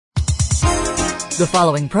The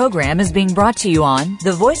following program is being brought to you on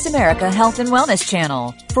the Voice America Health and Wellness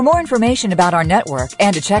Channel. For more information about our network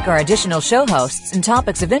and to check our additional show hosts and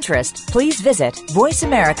topics of interest, please visit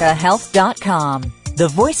voiceamericahealth.com. The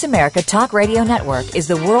Voice America Talk Radio Network is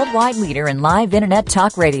the worldwide leader in live Internet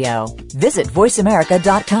talk radio. Visit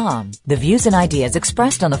voiceamerica.com. The views and ideas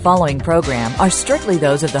expressed on the following program are strictly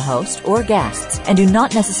those of the host or guests and do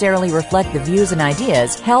not necessarily reflect the views and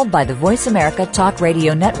ideas held by the Voice America Talk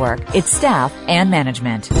Radio Network, its staff, and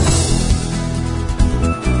management.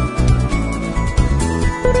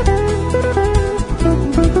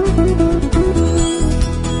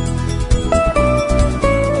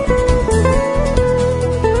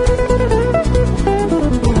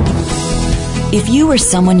 If you or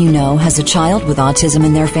someone you know has a child with autism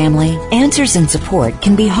in their family, answers and support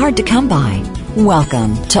can be hard to come by.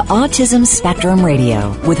 Welcome to Autism Spectrum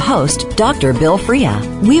Radio with host Dr. Bill Freya.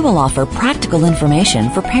 We will offer practical information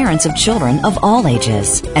for parents of children of all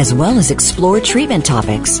ages, as well as explore treatment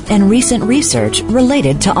topics and recent research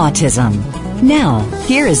related to autism. Now,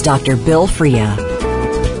 here is Dr. Bill Freya.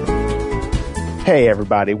 Hey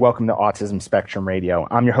everybody, welcome to Autism Spectrum Radio.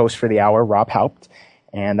 I'm your host for the hour, Rob Haupt,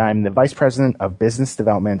 and I'm the Vice President of Business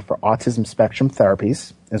Development for Autism Spectrum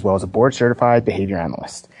Therapies, as well as a board-certified behavior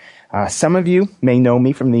analyst. Some of you may know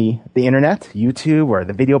me from the internet, YouTube, or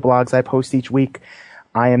the video blogs I post each week.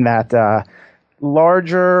 I am that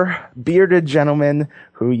larger, bearded gentleman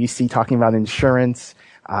who you see talking about insurance,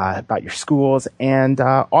 about your schools, and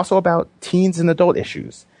also about teens and adult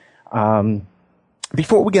issues.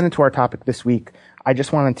 Before we get into our topic this week, I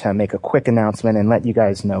just wanted to make a quick announcement and let you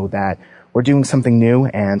guys know that we're doing something new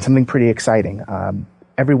and something pretty exciting.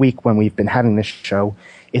 Every week when we've been having this show,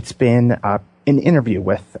 it's been an interview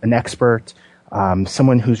with an expert,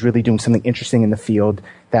 someone who's really doing something interesting in the field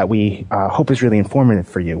that we hope is really informative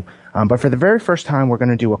for you. But for the very first time, we're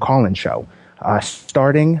going to do a call-in show.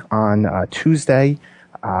 Starting on Tuesday,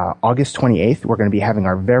 August 28th, we're going to be having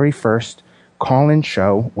our very first call-in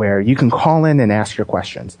show where you can call in and ask your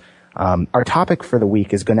questions. Our topic for the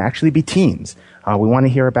week is going to actually be teens. We want to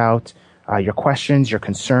hear about your questions, your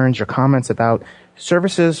concerns, your comments about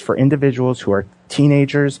services for individuals who are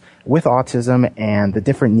teenagers with autism and the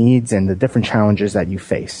different needs and the different challenges that you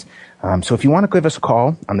face. So if you want to give us a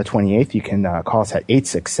call on the 28th, you can call us at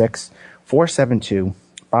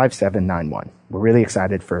 866-472-5791. We're really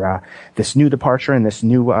excited for this new departure and this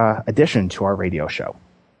new addition to our radio show.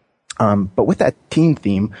 But with that teen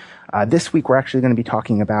theme, this week we're actually going to be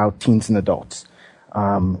talking about teens and adults.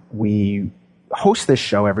 We host this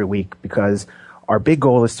show every week because our big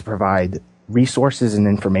goal is to provide resources and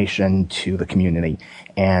information to the community.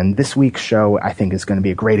 And this week's show, I think, is going to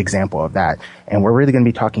be a great example of that. And we're really going to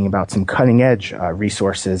be talking about some cutting-edge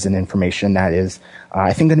resources and information that is,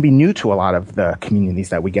 I think, going to be new to a lot of the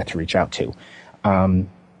communities that we get to reach out to. I'm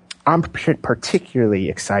particularly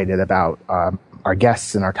excited about our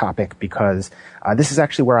guests and our topic because this is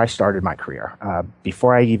actually where I started my career.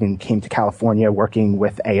 Before I even came to California working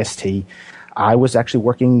with AST, I was actually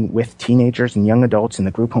working with teenagers and young adults in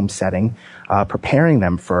the group home setting, preparing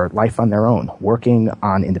them for life on their own, working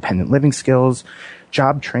on independent living skills,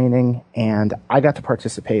 job training, and I got to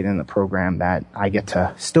participate in a program that I get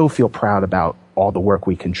to still feel proud about all the work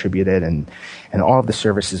we contributed and all of the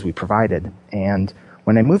services we provided. And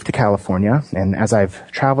when I moved to California, and as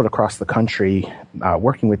I've traveled across the country,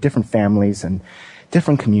 working with different families and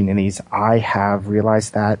different communities, I have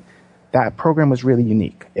realized that program was really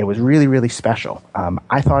unique. It was really, really special.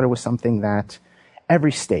 I thought it was something that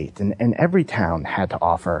every state and every town had to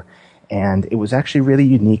offer, and it was actually really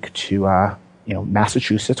unique to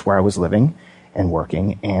Massachusetts, where I was living and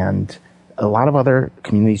working, and a lot of other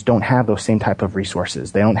communities don't have those same type of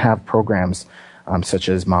resources. They don't have programs such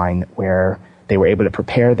as mine where they were able to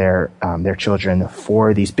prepare their children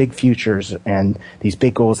for these big futures and these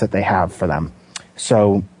big goals that they have for them.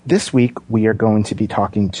 So this week we are going to be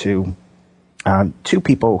talking to two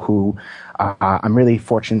people who I'm really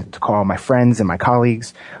fortunate to call my friends and my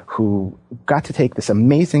colleagues who got to take this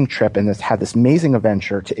amazing trip and had this amazing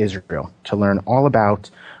adventure to Israel to learn all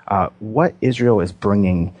about what Israel is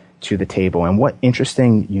bringing to the table and what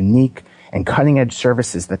interesting, unique, and cutting-edge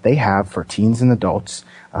services that they have for teens and adults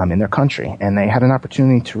in their country. And they had an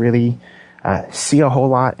opportunity to really see a whole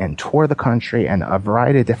lot and tour the country and a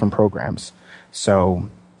variety of different programs. So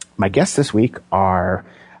my guests this week are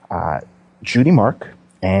Judy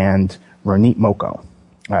and Ronit Molko.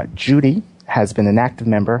 Judy has been an active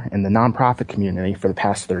member in the nonprofit community for the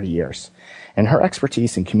past 30 years, and her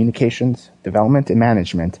expertise in communications, development, and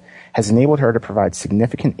management has enabled her to provide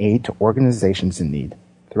significant aid to organizations in need,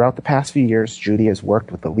 Throughout the past few years, Judy has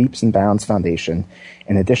worked with the Leaps and Bounds Foundation,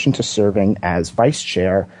 in addition to serving as vice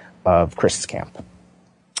chair of Chris's Camp.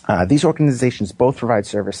 These organizations both provide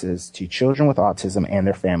services to children with autism and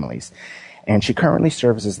their families, and she currently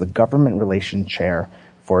serves as the government relations chair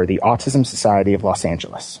for the Autism Society of Los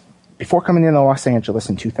Angeles. Before coming into Los Angeles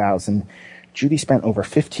in 2000, Judy spent over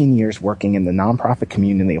 15 years working in the nonprofit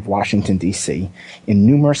community of Washington, D.C. in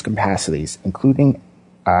numerous capacities, including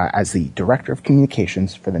as the Director of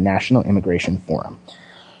Communications for the National Immigration Forum.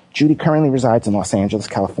 Judy currently resides in Los Angeles,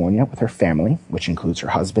 California with her family, which includes her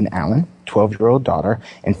husband, Alan, 12-year-old daughter,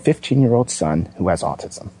 and 15-year-old son who has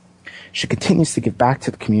autism. She continues to give back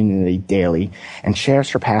to the community daily and shares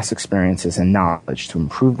her past experiences and knowledge to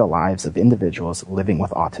improve the lives of individuals living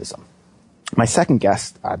with autism. My second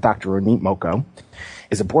guest, Dr. Ronit Molko,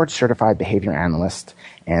 is a board-certified behavior analyst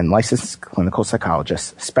and licensed clinical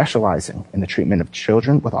psychologist specializing in the treatment of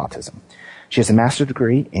children with autism. She has a master's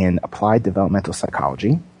degree in applied developmental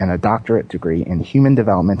psychology and a doctorate degree in human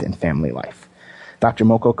development and family life. Dr.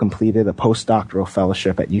 Molko completed a postdoctoral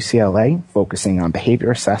fellowship at UCLA focusing on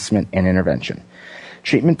behavior assessment and intervention,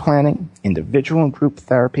 treatment planning, individual and group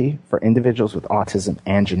therapy for individuals with autism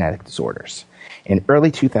and genetic disorders. In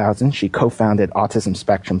early 2000, she co-founded Autism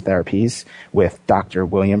Spectrum Therapies with Dr.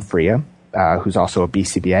 William Freya, who's also a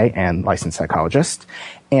BCBA and licensed psychologist.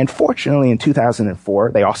 And fortunately, in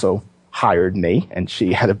 2004, they also hired me, and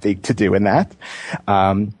she had a big to-do in that.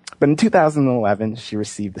 But in 2011, she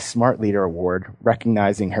received the Smart Leader Award,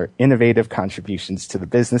 recognizing her innovative contributions to the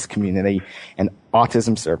business community and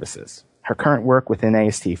autism services. Her current work within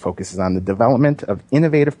AST focuses on the development of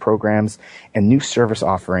innovative programs and new service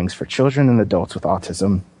offerings for children and adults with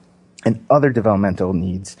autism and other developmental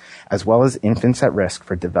needs, as well as infants at risk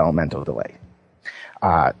for developmental delay.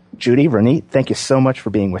 Judy, Ronit, thank you so much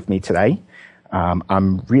for being with me today.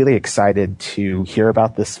 I'm really excited to hear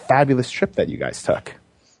about this fabulous trip that you guys took.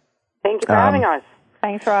 Thank you for having us.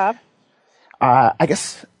 Thanks, Rob. I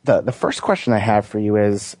guess the first question I have for you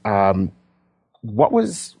is,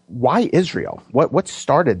 why Israel? What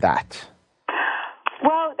started that?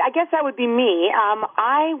 Well, I guess that would be me.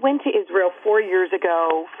 I went to Israel 4 years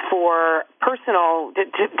ago for personal,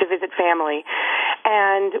 to visit family.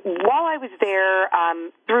 And while I was there,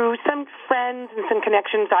 through some friends and some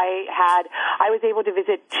connections I had, I was able to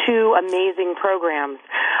visit two amazing programs.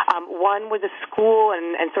 One was a school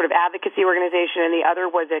and sort of advocacy organization, and the other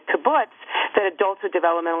was a kibbutz that adults with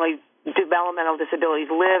developmental disabilities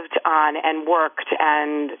lived on and worked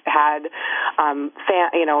and had,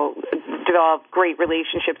 developed great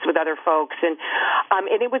relationships with other folks. And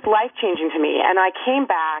it was life-changing to me. And I came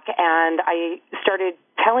back and I started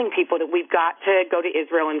telling people that we've got to go to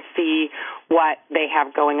Israel and see what they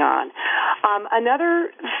have going on.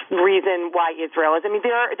 Another reason why Israel is,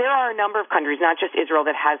 there are a number of countries, not just Israel,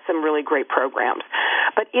 that has some really great programs.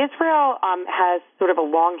 But Israel has sort of a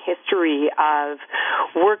long history of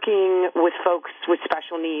working with folks with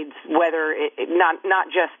special needs, whether not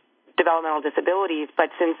just developmental disabilities, but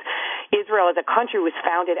since Israel as a country was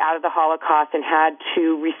founded out of the Holocaust and had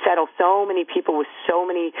to resettle so many people with so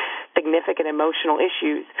many significant emotional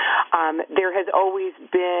issues, there has always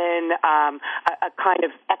been a kind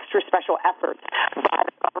of extra special effort by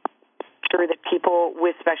the government to ensure that people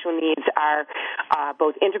with special needs are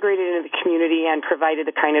both integrated into the community and provided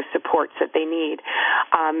the kind of supports that they need.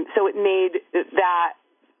 So it made that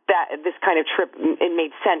this kind of trip, it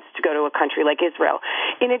made sense to go to a country like Israel.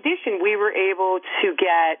 In addition, we were able to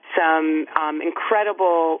get some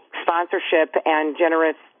incredible sponsorship and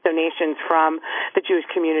generous donations from the Jewish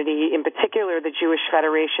community, in particular the Jewish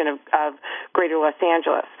Federation of Greater Los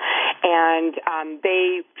Angeles. And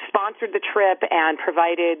they sponsored the trip and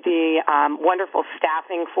provided the wonderful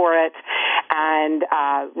staffing for it and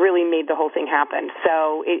really made the whole thing happen.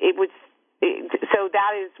 So so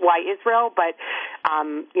that is why Israel, but,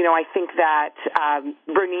 I think that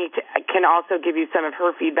Ronit can also give you some of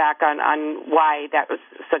her feedback on why that was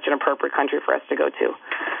such an appropriate country for us to go to.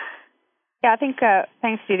 Yeah, I think,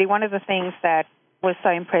 thanks, Judy. One of the things that was so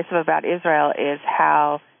impressive about Israel is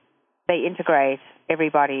how they integrate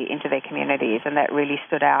everybody into their communities, and that really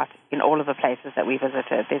stood out in all of the places that we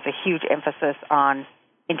visited. There's a huge emphasis on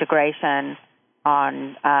integration,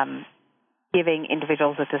 on giving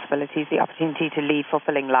individuals with disabilities the opportunity to lead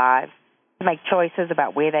fulfilling lives, to make choices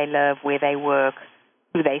about where they live, where they work,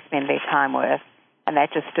 who they spend their time with, and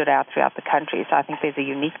that just stood out throughout the country. So I think there's a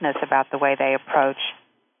uniqueness about the way they approach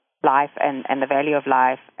life and the value of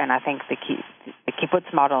life, and I think the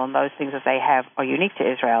kibbutz model and those things that they have are unique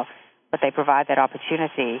to Israel, but they provide that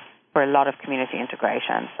opportunity for a lot of community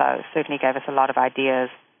integration. So it certainly gave us a lot of ideas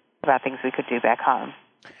about things we could do back home.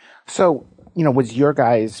 So was your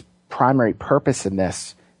guys' primary purpose in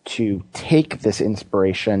this to take this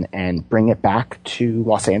inspiration and bring it back to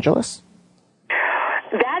Los Angeles?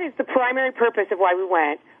 That is the primary purpose of why we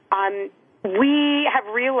went. We have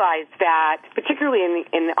realized that, particularly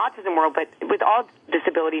in the autism world, but with all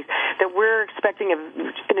disabilities, that we're expecting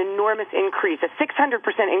an enormous increase, a 600%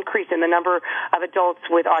 increase in the number of adults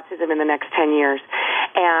with autism in the next 10 years.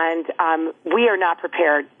 And we are not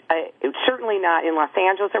prepared. Certainly not in Los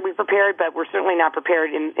Angeles are we prepared, but we're certainly not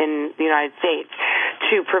prepared in the United States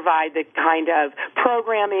to provide the kind of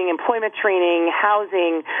programming, employment training,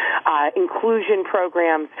 housing, inclusion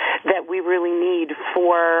programs that we really need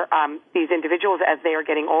for these individuals as they are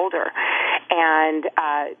getting older. And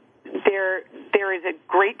there is a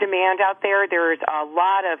great demand out there. There's a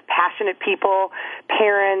lot of passionate people,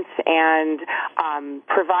 parents and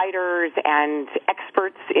providers and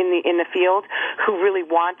experts in the field who really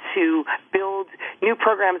want to build new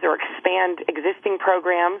programs or expand existing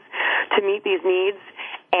programs to meet these needs.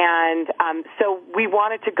 And so we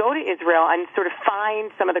wanted to go to Israel and sort of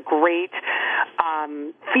find some of the great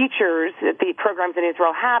features that the programs in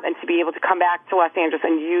Israel have, and to be able to come back to Los Angeles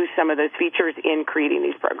and use some of those features in creating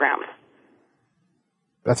these programs.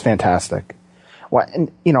 That's fantastic. Well,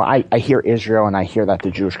 and, I hear Israel and I hear that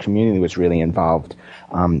the Jewish community was really involved.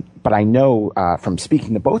 But I know from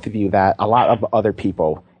speaking to both of you that a lot of other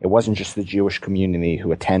people, it wasn't just the Jewish community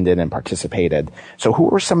who attended and participated. So who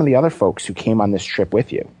were some of the other folks who came on this trip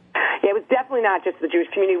with you? Yeah, it was definitely not just the Jewish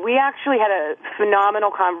community. We actually had a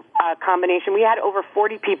phenomenal combination. We had over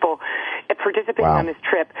 40 people participating on this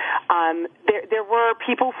trip. There were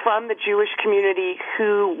people from the Jewish community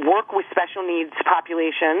who work with special needs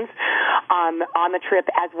populations on the trip,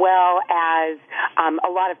 as well as a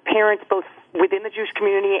lot of parents, both within the Jewish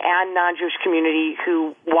community and non-Jewish community,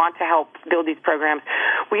 who want to help build these programs.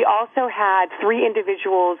 We also had 3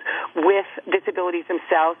 individuals with disabilities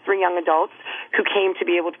themselves, 3 young adults, who came to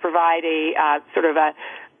be able to provide a sort of a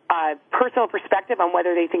personal perspective on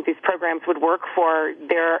whether they think these programs would work for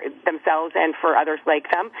themselves and for others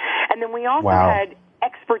like them. And then we also had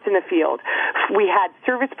experts in the field. We had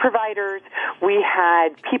service providers, we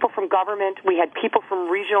had people from government, we had people from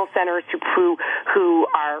regional centers who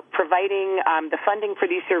are providing the funding for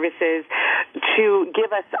these services, to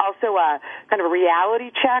give us also a kind of a reality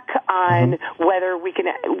check on whether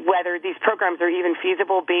these programs are even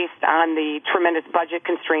feasible based on the tremendous budget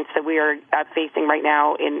constraints that we are facing right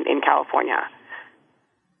now in California.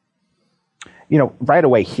 Right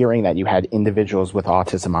away, hearing that you had individuals with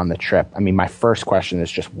autism on the trip, I mean, my first question is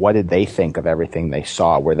just, what did they think of everything they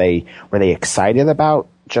saw? Were they excited about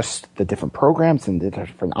just the different programs and the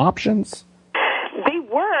different options?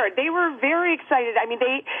 They were very excited. I mean,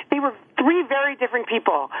 they were 3 very different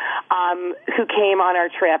people who came on our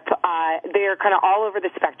trip. They're kind of all over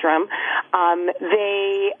the spectrum.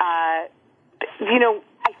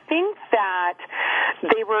 I think that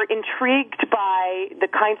they were intrigued by the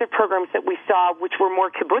kinds of programs that we saw, which were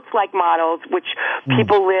more kibbutz-like models, which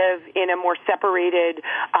people live in a more separated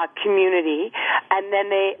community. And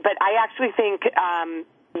then but I actually think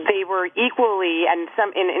they were equally, and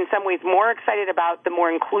in some ways, more excited about the more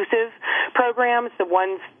inclusive programs, the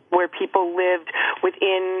ones where people lived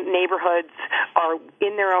within neighborhoods or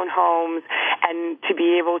in their own homes, and to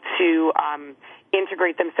be able to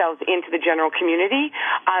integrate themselves into the general community.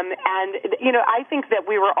 I think that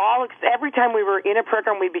we were all, every time we were in a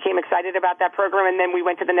program, we became excited about that program, and then we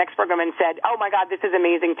went to the next program and said, oh my God, this is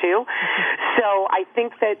amazing too. So I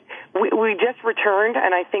think that we just returned,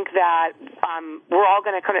 and I think that we're all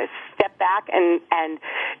going to kind of step back and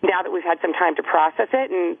now that we've had some time to process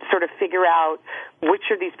it and sort of figure out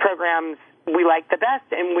which of these programs we like the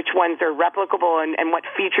best and which ones are replicable and what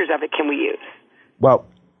features of it can we use. Well,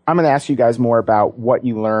 I'm going to ask you guys more about what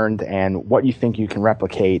you learned and what you think you can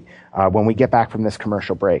replicate when we get back from this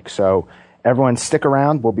commercial break. So everyone stick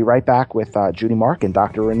around. We'll be right back with Judy Mark and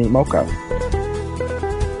Dr. Ronit Molko.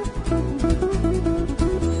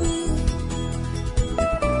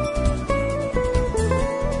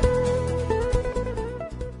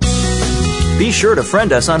 Be sure to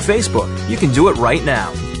friend us on Facebook. You can do it right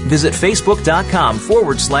now. Visit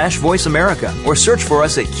Facebook.com/Voice America or search for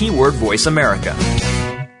us at keyword Voice America.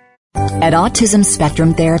 At Autism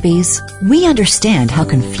Spectrum Therapies, we understand how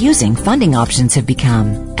confusing funding options have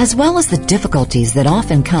become, as well as the difficulties that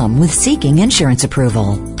often come with seeking insurance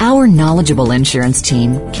approval. Our knowledgeable insurance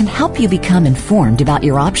team can help you become informed about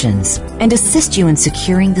your options and assist you in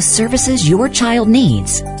securing the services your child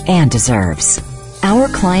needs and deserves. Our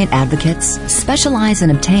client advocates specialize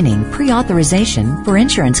in obtaining pre-authorization for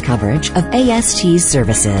insurance coverage of AST's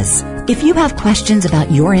services. If you have questions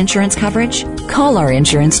about your insurance coverage, call our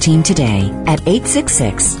insurance team today at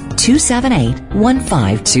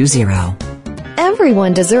 866-278-1520.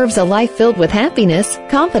 Everyone deserves a life filled with happiness,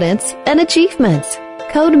 confidence, and achievements.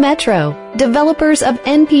 Code Metro, developers of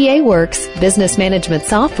NPA Works business management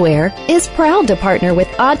software, is proud to partner with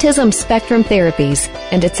Autism Spectrum Therapies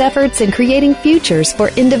and its efforts in creating futures for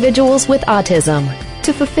individuals with autism.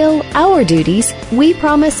 To fulfill our duties, we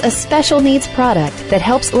promise a special needs product that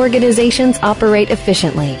helps organizations operate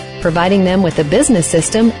efficiently, providing them with a business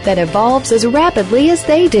system that evolves as rapidly as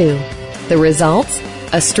they do. The results?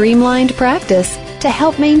 A streamlined practice to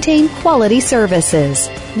help maintain quality services.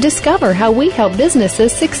 Discover how we help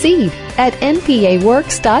businesses succeed at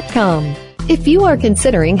npaworks.com. If you are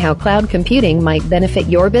considering how cloud computing might benefit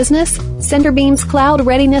your business, Centerbeam's Cloud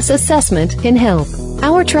Readiness Assessment can help.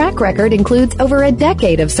 Our track record includes over a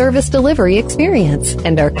decade of service delivery experience,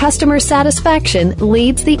 and our customer satisfaction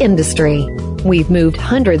leads the industry. We've moved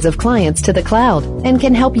hundreds of clients to the cloud and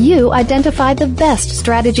can help you identify the best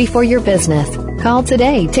strategy for your business. Call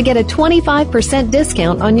today to get a 25%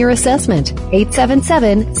 discount on your assessment.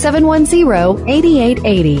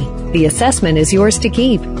 877-710-8880. The assessment is yours to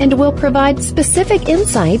keep and will provide specific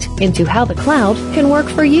insight into how the cloud can work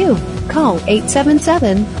for you. Call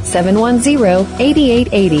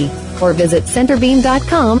 877-710-8880 or visit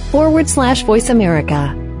centerbeam.com/Voice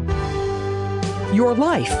America. Your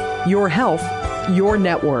life, your health, your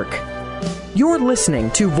network. You're listening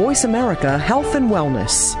to Voice America Health and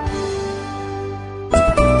Wellness.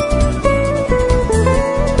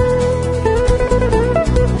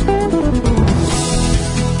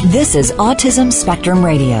 This is Autism Spectrum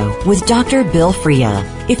Radio with Dr. Bill Freya.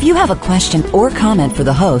 If you have a question or comment for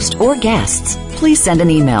the host or guests, please send an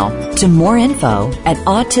email to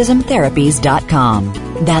moreinfo@autismtherapies.com.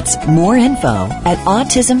 That's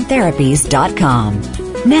moreinfo@autismtherapies.com.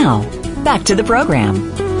 Now, back to the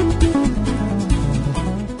program.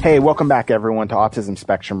 Hey, welcome back, everyone, to Autism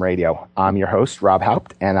Spectrum Radio. I'm your host, Rob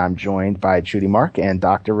Haupt, and I'm joined by Judy Mark and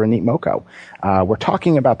Dr. Ronit Molko. We're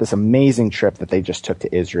talking about this amazing trip that they just took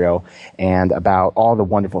to Israel and about all the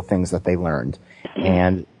wonderful things that they learned.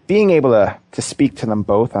 And being able to speak to them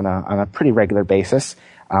both on a pretty regular basis,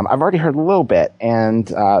 I've already heard a little bit. And,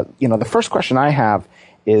 the first question I have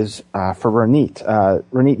is for Ronit.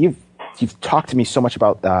 Ronit, you've talked to me so much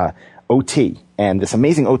about OT and this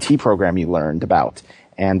amazing OT program you learned about.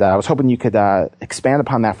 And I was hoping you could expand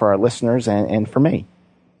upon that for our listeners and for me.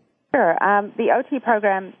 Sure. The OT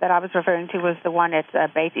program that I was referring to was the one at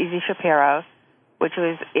Beit Easy Shapiro, which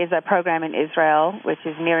is a program in Israel, which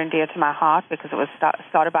is near and dear to my heart because it was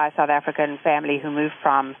started by a South African family who moved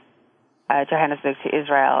from Johannesburg to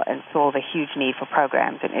Israel and saw the huge need for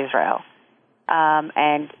programs in Israel.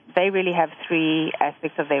 And they really have three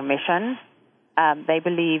aspects of their mission. They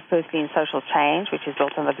believe, firstly, in social change, which is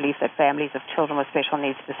built on the belief that families of children with special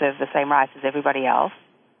needs deserve the same rights as everybody else.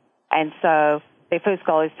 And so their first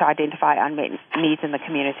goal is to identify unmet needs in the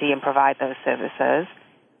community and provide those services.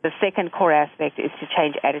 The second core aspect is to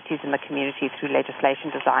change attitudes in the community through legislation,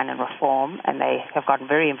 design, and reform, and they have gotten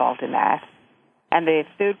very involved in that. And their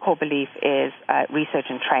third core belief is research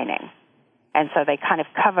and training. And so they kind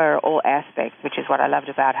of cover all aspects, which is what I loved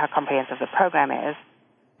about how comprehensive the program is.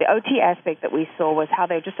 The OT aspect that we saw was how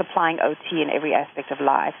they're just applying OT in every aspect of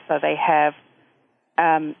life. So they have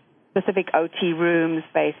specific OT rooms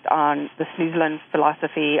based on the Snoozland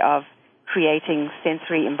philosophy of creating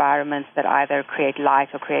sensory environments that either create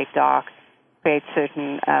light or create dark, create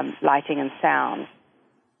certain lighting and sound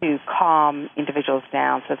to calm individuals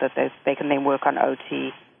down so that they can then work on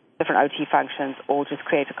OT, different OT functions, or just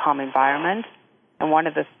create a calm environment. And one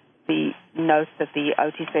of the notes that the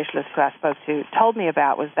OT specialist who I spoke to told me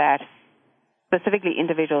about was that specifically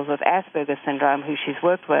individuals with Asperger's syndrome who she's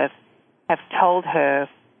worked with have told her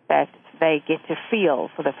that they get to feel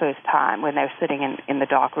for the first time when they're sitting in the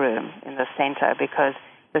dark room in the center because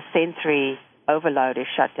the sensory overload is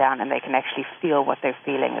shut down and they can actually feel what they're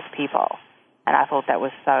feeling as people. And I thought that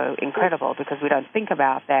was so incredible because we don't think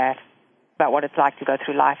about that, about what it's like to go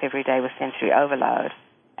through life every day with sensory overload.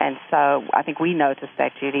 And so I think we noticed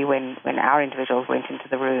that, Judy, when our individuals went into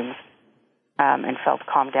the rooms and felt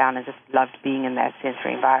calmed down and just loved being in that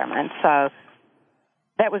sensory environment. So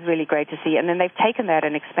that was really great to see. And then they've taken that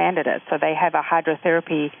and expanded it. So they have a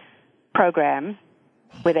hydrotherapy program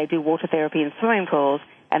where they do water therapy in swimming pools,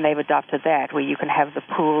 and they've adopted that where you can have the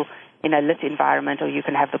pool in a lit environment or you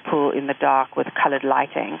can have the pool in the dark with colored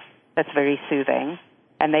lighting. That's very soothing.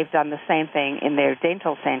 And they've done the same thing in their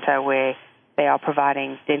dental center where they are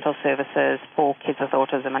providing dental services for kids with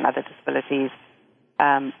autism and other disabilities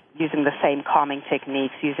using the same calming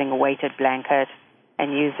techniques, using a weighted blanket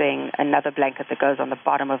and using another blanket that goes on the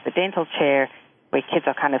bottom of the dental chair where kids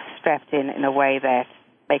are kind of strapped in a way that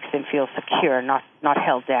makes them feel secure, not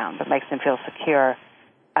held down, but makes them feel secure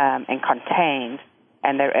and contained,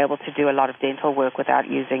 and they're able to do a lot of dental work without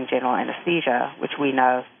using general anesthesia, which we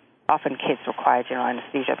know often kids require general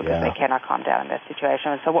anesthesia because they cannot calm down in that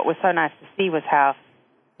situation. And so what was so nice to see was how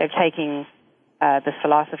they're taking this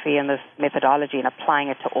philosophy and this methodology and applying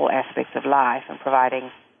it to all aspects of life and providing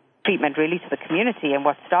treatment really to the community. And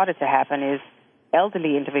what started to happen is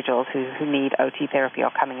elderly individuals who need OT therapy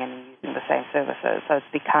are coming in and using the same services. So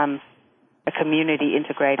it's become a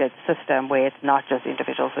community-integrated system where it's not just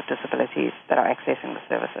individuals with disabilities that are accessing the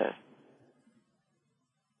services.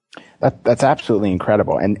 That's absolutely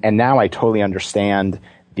incredible. And now I totally understand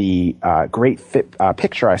the great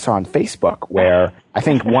picture I saw on Facebook where I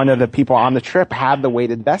think one of the people on the trip had the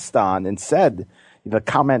weighted vest on and the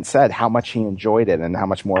comment said how much he enjoyed it and how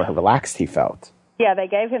much more relaxed he felt. Yeah, they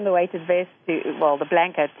gave him the weighted vest, the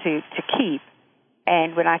blanket to keep.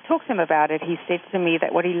 And when I talked to him about it, he said to me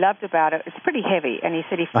that what he loved about it, it's pretty heavy, and he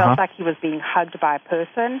said he felt like he was being hugged by a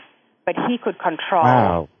person, but he could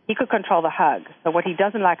control the hug. So what he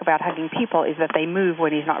doesn't like about hugging people is that they move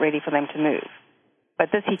when he's not ready for them to move.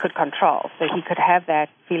 But this he could control. So he could have that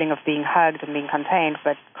feeling of being hugged and being contained,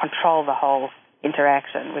 but control the whole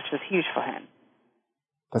interaction, which was huge for him.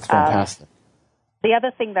 That's fantastic. The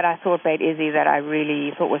other thing that I thought made Izzy that I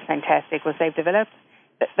really thought was fantastic was they've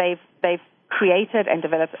created and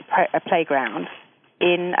developed a playground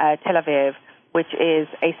in Tel Aviv, which is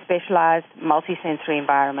a specialized multisensory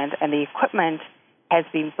environment, and the equipment has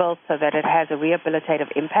been built so that it has a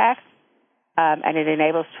rehabilitative impact, and it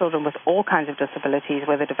enables children with all kinds of disabilities,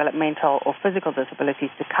 whether developmental or physical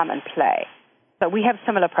disabilities, to come and play. So we have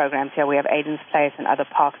similar programs here. We have Aiden's Place and other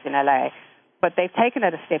parks in LA, but they've taken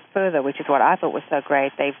it a step further, which is what I thought was so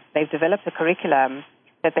great. They've developed a curriculum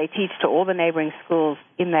that they teach to all the neighboring schools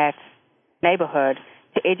in that neighborhood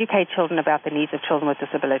to educate children about the needs of children with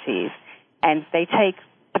disabilities. And they take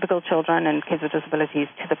typical children and kids with disabilities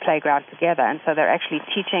to the playground together. And so they're actually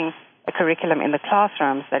teaching a curriculum in the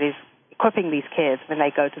classrooms that is equipping these kids when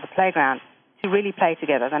they go to the playground to really play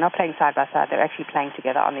together. They're not playing side by side. They're actually playing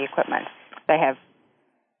together on the equipment. They have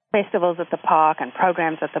festivals at the park and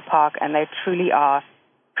programs at the park, and they truly are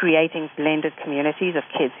creating blended communities of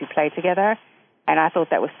kids who play together. And I thought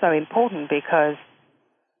that was so important because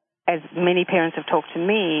as many parents have talked to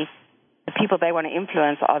me, the people they want to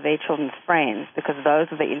influence are their children's friends, because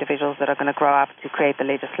those are the individuals that are going to grow up to create the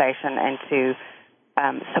legislation and to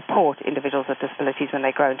support individuals with disabilities when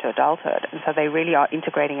they grow into adulthood. And so they really are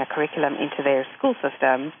integrating a curriculum into their school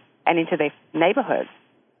system and into their neighborhoods,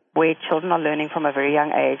 where children are learning from a very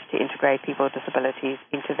young age to integrate people with disabilities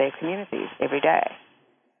into their communities every day,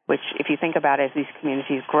 which, if you think about it, as these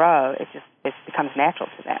communities grow, it becomes natural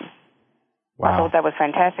to them. Wow. I thought that was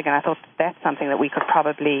fantastic, and I thought that's something that we could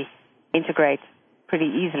probably integrate pretty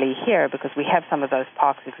easily here, because we have some of those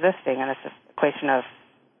parks existing, and it's a question of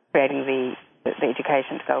creating the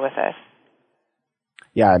education to go with it.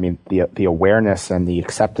 Yeah, I mean, the awareness and the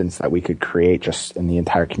acceptance that we could create just in the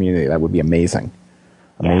entire community, that would be amazing.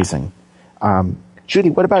 Amazing. Yeah.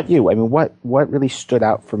 Judy, what about you? I mean, what really stood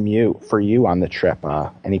out for you on the trip?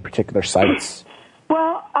 Any particular sites?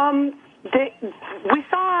 Well,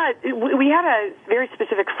 we had a very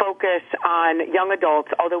specific focus on young adults,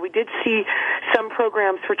 although we did see some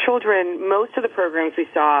programs for children. Most of the programs we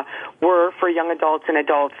saw were for young adults and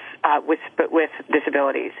adults with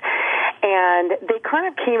disabilities. And they kind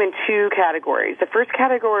of came in two categories. The first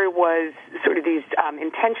category was sort of these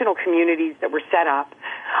intentional communities that were set up.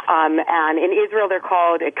 And in Israel, they're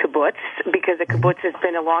called a kibbutz, because a kibbutz has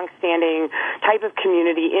been a long-standing type of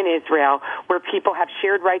community in Israel where people have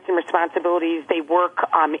shared rights and responsibilities. They work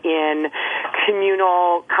in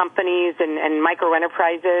communal companies and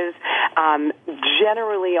micro-enterprises.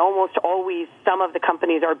 Generally, almost always, some of the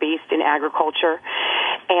companies are based in agriculture.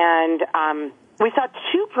 And we saw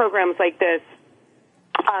two programs like this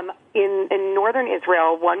in northern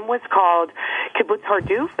Israel. One was called Kibbutz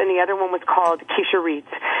Harduf, and the other one was called Kisharit.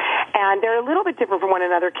 And they're a little bit different from one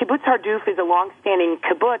another. Kibbutz Harduf is a long-standing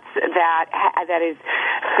kibbutz that is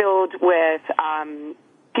filled with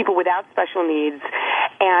people without special needs,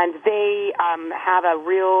 And they have a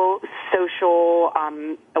real social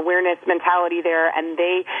awareness mentality there, and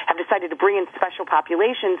they have decided to bring in special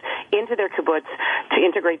populations into their kibbutz to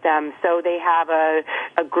integrate them. So they have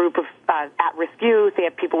a group of at-risk youth, they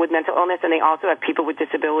have people with mental illness, and they also have people with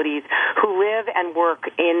disabilities who live and work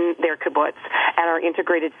in their kibbutz and are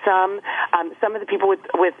integrated. Some of the people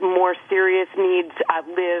with more serious needs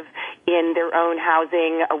live in their own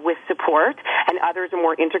housing with support, and others are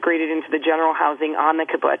more integrated into the general housing on the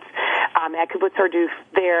kibbutz. At Kibbutz Harduf,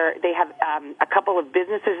 they have a couple of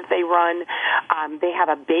businesses that they run. They have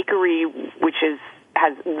a bakery which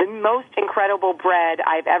has the most incredible bread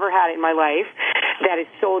I've ever had in my life that is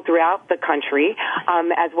sold throughout the country,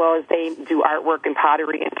 as well as they do artwork and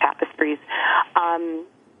pottery and tapestries.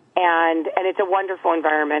 And it's a wonderful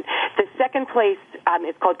environment. The second place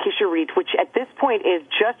is called Kisharit, which at this point is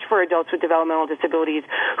just for adults with developmental disabilities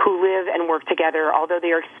who live and work together, although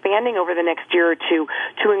they are expanding over the next year or two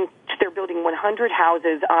they're building 100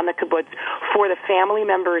 houses on the kibbutz for the family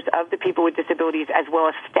members of the people with disabilities as well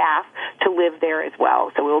as staff to live there as well.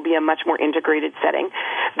 So it will be a much more integrated setting.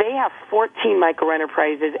 They have 14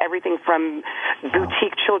 micro-enterprises, everything from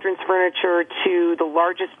boutique children's furniture to the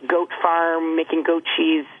largest goat farm making goat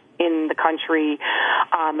cheese in the country,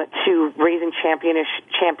 to raising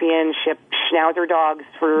championship schnauzer dogs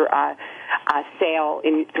for sale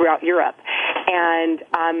throughout Europe. And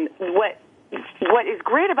what is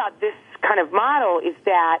great about this kind of model is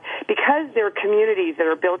that because there are communities that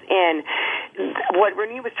are built in, what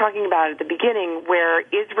Ronit was talking about at the beginning, where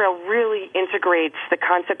Israel really integrates the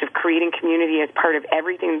concept of creating community as part of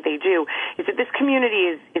everything that they do, is that this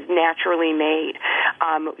community is naturally made.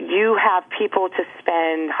 You have people to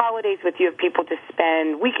spend holidays with, you have people to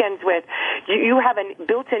spend weekends with, you have a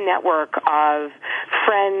built-in network of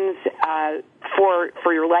friends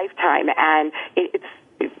for your lifetime, and it's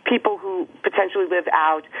people who potentially live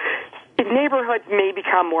out in neighborhoods may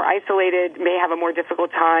become more isolated, may have a more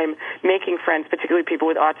difficult time making friends, particularly people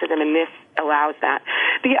with autism, and this allows that.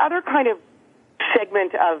 The other kind of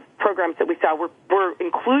segment of programs that we saw were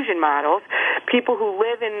inclusion models, people who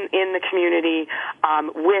live in the community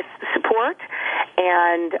with support,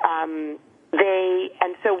 and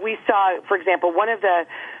so we saw, for example, one of the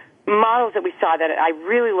models that we saw that I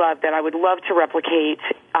really loved, that I would love to replicate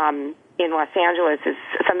in Los Angeles, is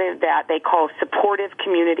something that they call supportive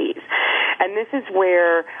communities. And this is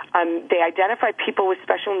where they identify people with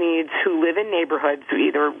special needs who live in neighborhoods,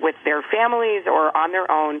 either with their families or on their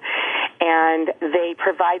own, and they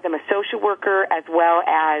provide them a social worker as well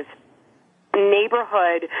as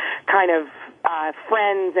neighborhood kind of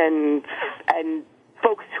friends and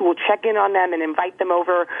folks who will check in on them and invite them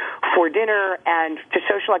over for dinner and to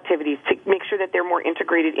social activities to make sure that they're more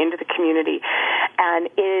integrated into the community. And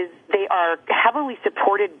they are heavily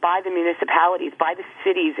supported by the municipalities, by the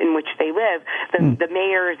cities in which they live. The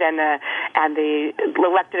mayors and the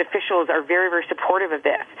elected officials are very, very supportive of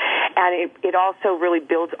this. And it also really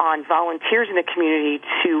builds on volunteers in the community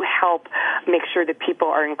to help make sure that people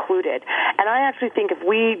are included. And I actually think if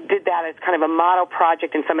we did that as kind of a model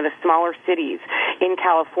project in some of the smaller cities in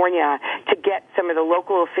California to get some of the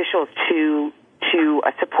local officials to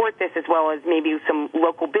support this, as well as maybe some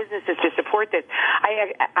local businesses to support this,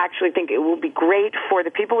 I actually think it will be great for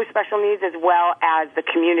the people with special needs as well as the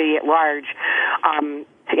community at large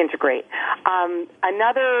to integrate.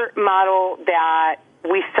 Another model that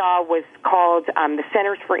we saw was called the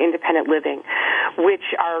Centers for Independent Living,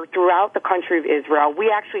 which are throughout the country of Israel. We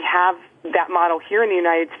actually have that model here in the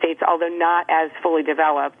United States, although not as fully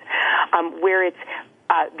developed, where it's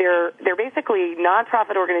they're basically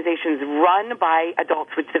nonprofit organizations run by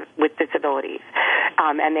adults with disabilities,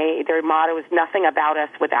 and their motto is "Nothing about us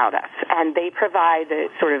without us." And they provide the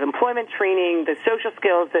sort of employment training, the social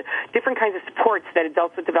skills, the different kinds of supports that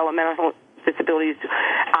adults with developmental disabilities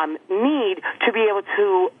need to be able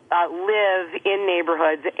to live in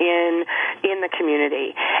neighborhoods in the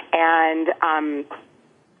community. And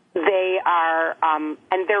they are,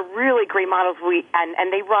 and they're really great models.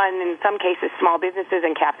 And they run, in some cases, small businesses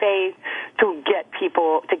and cafes to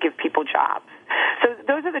give people jobs. So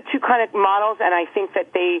those are the two kind of models, and I think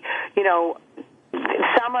that they,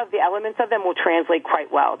 some of the elements of them will translate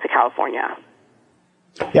quite well to California.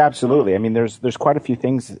 Yeah, absolutely. I mean, there's quite a few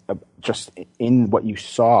things just in what you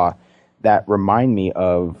saw that remind me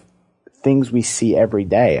of things we see every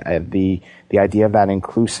day. The idea of that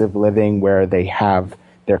inclusive living where they have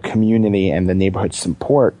their community and the neighborhood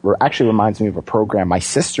support actually reminds me of a program my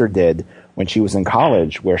sister did when she was in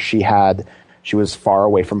college, where she was far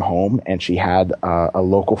away from home, and she had a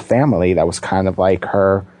local family that was kind of like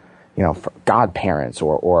her, godparents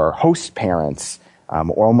or host parents.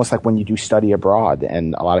 or almost like when you do study abroad,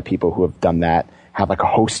 and a lot of people who have done that have like a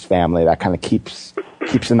host family that kind of keeps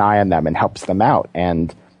an eye on them and helps them out.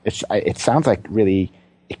 And it sounds like really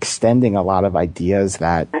extending a lot of ideas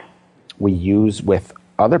that we use with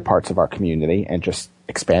other parts of our community and just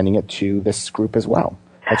expanding it to this group as well.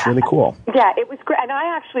 That's really cool. Yeah, it was great. And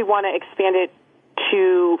I actually want to expand it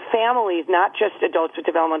to families, not just adults with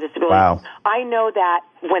developmental disabilities. Wow. I know that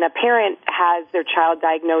when a parent has their child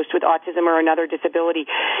diagnosed with autism or another disability,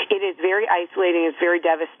 it is very isolating, it's very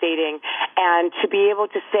devastating. And to be able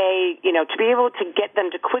to say, to be able to get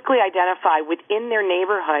them to quickly identify within their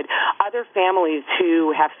neighborhood other families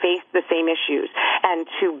who have faced the same issues, and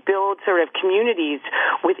to build sort of communities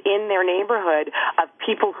within their neighborhood of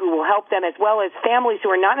people who will help them, as well as families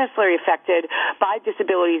who are not necessarily affected by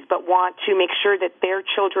disabilities but want to make sure that their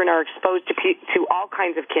children are exposed to all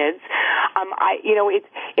kinds of kids.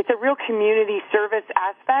 It's a real community service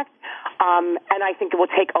aspect, and I think it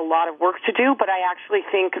will take a lot of work to do, but I actually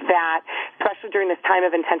think that, especially during this time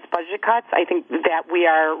of intense budget cuts, I think that we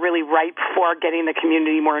are really ripe for getting the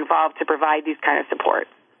community more involved to provide these kind of support.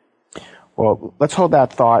 Well, let's hold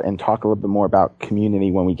that thought and talk a little bit more about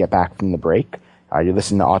community when we get back from the break. You're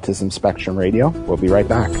listening to Autism Spectrum Radio. We'll be right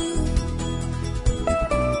back.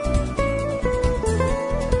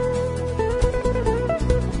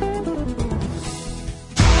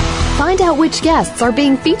 Find out which guests are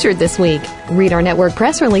being featured this week. Read our network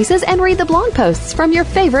press releases and read the blog posts from your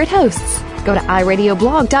favorite hosts. Go to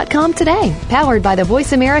iradioblog.com today, powered by the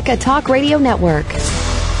Voice America Talk Radio Network.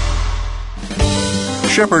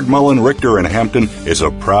 Shepard Mullen Richter in Hampton is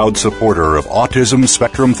a proud supporter of Autism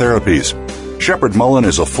Spectrum Therapies. Shepard Mullen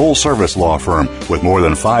is a full-service law firm with more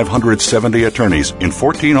than 570 attorneys in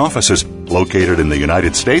 14 offices located in the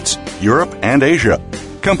United States, Europe, and Asia.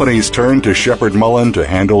 Companies turn to Shepard Mullen to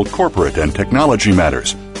handle corporate and technology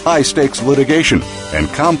matters, high-stakes litigation, and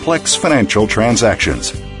complex financial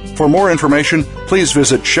transactions. For more information, please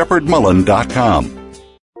visit shepardmullen.com.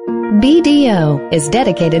 BDO is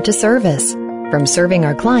dedicated to service, from serving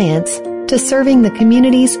our clients to serving the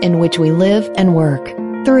communities in which we live and work.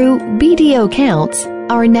 Through BDO Counts,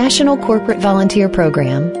 our national corporate volunteer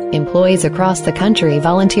program, employees across the country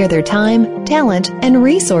volunteer their time, talent, and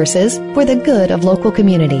resources for the good of local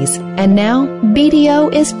communities. And now,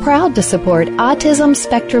 BDO is proud to support Autism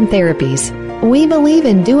Spectrum Therapies. We believe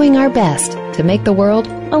in doing our best to make the world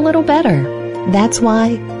a little better. That's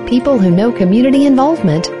why people who know community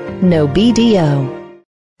involvement know BDO.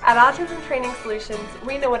 At Autism Training Solutions,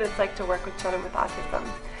 we know what it's like to work with children with autism.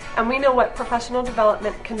 And we know what professional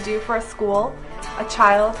development can do for a school, a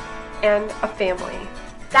child, and a family.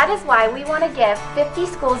 That is why we want to give 50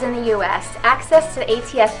 schools in the U.S. access to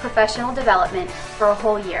ATS professional development for a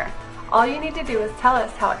whole year. All you need to do is tell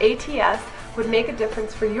us how ATS would make a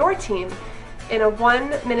difference for your team in a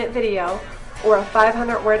 1-minute video or a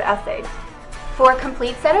 500-word essay. For a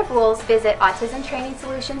complete set of rules, visit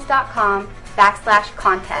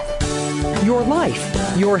autismtrainingsolutions.com/contest. Your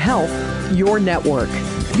life, your health, your network.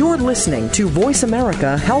 You're listening to Voice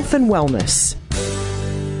America Health and Wellness.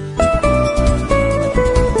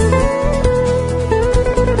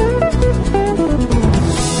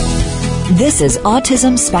 This is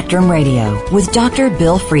Autism Spectrum Radio with Dr.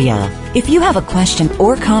 Bill Freya. If you have a question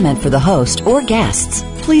or comment for the host or guests,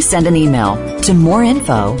 please send an email to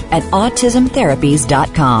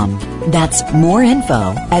moreinfo@autismtherapies.com. That's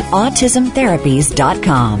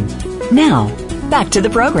moreinfo@autismtherapies.com. Now, back to the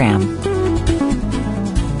program.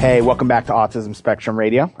 Hey, welcome back to Autism Spectrum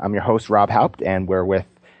Radio. I'm your host, Rob Haupt, and we're with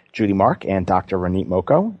Judy Mark and Dr. Ronit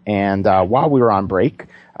Molko. And while we were on break,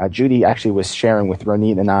 Judy actually was sharing with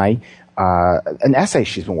Ronit and I an essay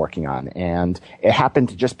she's been working on, and it happened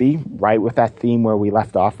to just be right with that theme where we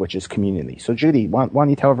left off, which is community. So, Judy, why don't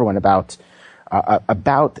you tell everyone about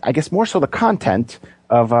I guess more so the content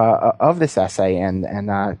of this essay and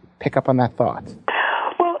pick up on that thought.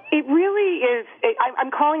 Well, it really is.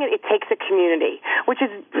 I'm calling it Takes a Community, which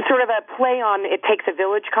is sort of a play on It Takes a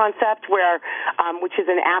Village concept, which is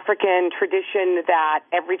an African tradition that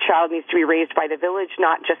every child needs to be raised by the village,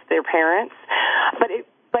 not just their parents.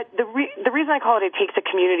 But the reason I call it Takes a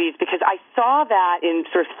Community is because I saw that in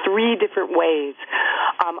sort of 3 different ways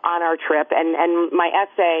on our trip, and my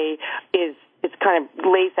essay is kind of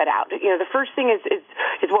lays that out. You know, the first thing is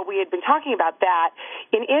what we had been talking about, that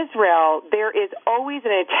in Israel there is always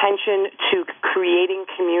an attention to creating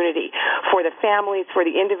community for the families, for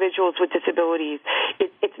the individuals with disabilities.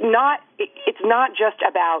 It's not just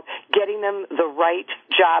about getting them the right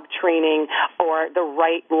job training or the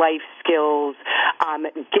right life skills,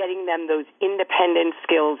 getting them those independent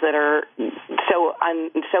skills that are so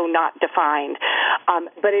not defined.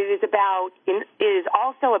 But it is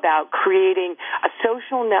also about creating a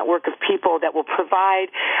social network of people that will provide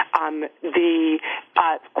the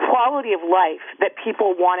quality of life that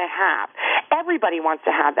people want to have. Everybody wants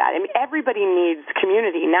to have that. I mean, everybody needs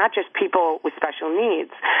community, not just people with special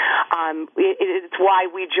needs. It's why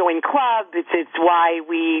we join clubs. It's why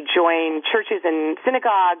we join churches and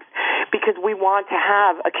synagogues, because we want to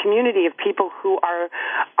have a community of people who are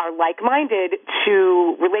like-minded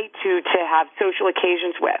to relate to have social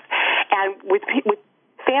occasions with. And with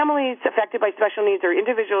families affected by special needs or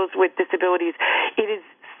individuals with disabilities, it is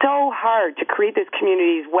so hard to create those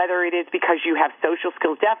communities, whether it is because you have social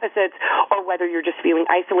skills deficits or whether you're just feeling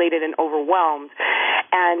isolated and overwhelmed.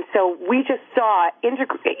 And so we just saw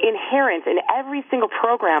inherent in every single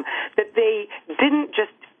program that they didn't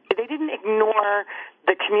ignore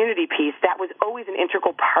the community piece. That was always an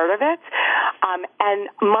integral part of it. And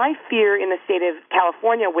my fear in the state of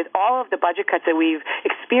California, with all of the budget cuts that we've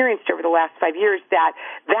experienced over the last 5 years, that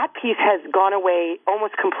piece has gone away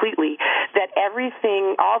almost completely, that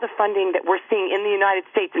everything, all the funding that we're seeing in the United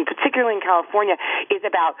States, and particularly in California, is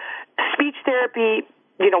about speech therapy.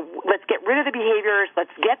 Let's get rid of the behaviors,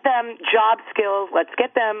 let's get them job skills, let's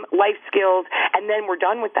get them life skills, and then we're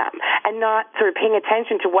done with them, and not sort of paying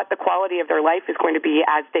attention to what the quality of their life is going to be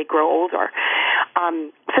as they grow older.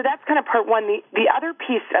 So that's kind of part one. The other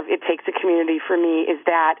piece of It Takes a Community for me is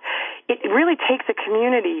that it really takes a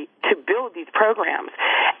community to build these programs.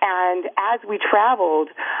 And as we traveled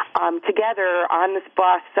together on this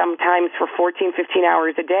bus, sometimes for 14, 15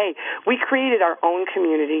 hours a day, we created our own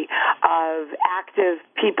community of active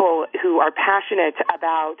people who are passionate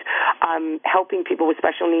about helping people with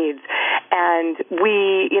special needs. And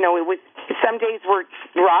it was, some days were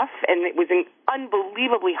rough, and it was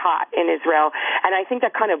unbelievably hot in Israel, and I think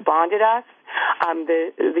that kind of bonded us,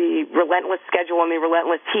 the relentless schedule and the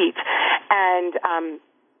relentless heat. And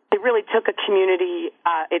it really took a community.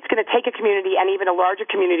 It's going to take a community, and even a larger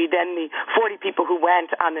community than the 40 people who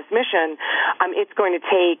went on this mission. It's going to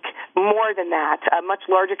take more than that, a much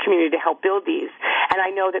larger community to help build these. And I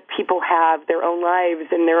know that people have their own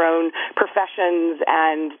lives and their own professions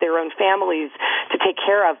and their own families to take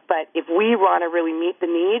care of. But if we want to really meet the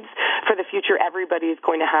needs for the future, everybody is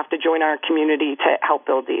going to have to join our community to help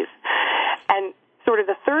build these. And sort of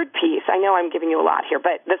the third piece, I know I'm giving you a lot here,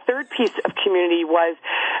 but the third piece of community was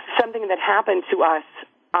something that happened to us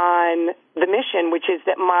on the mission, which is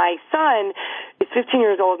that my son is 15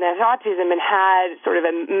 years old and has autism and had sort of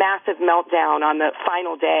a massive meltdown on the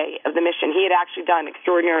final day of the mission. He had actually done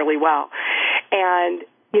extraordinarily well. And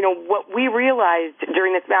what we realized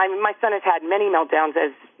during this, my son has had many meltdowns,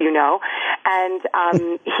 as you know, and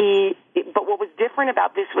but what was different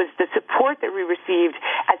about this was the support that we received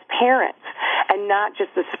as parents, and not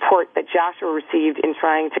just the support that Joshua received in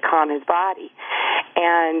trying to calm his body.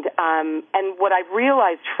 And what I've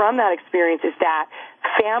realized from that experience is that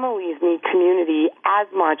families need community as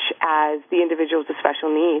much as the individuals with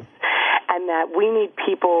special needs, and that we need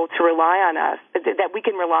people to rely on us, that we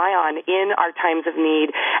can rely on in our times of need,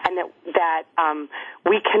 and that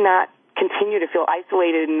we cannot continue to feel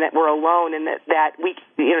isolated and that we're alone, and that we,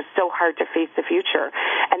 so hard to face the future,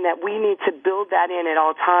 and that we need to build that in at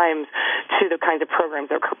all times to the kinds of programs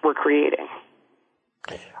that we're creating.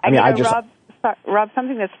 Rob,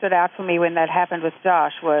 something that stood out for me when that happened with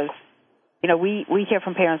Josh was, we hear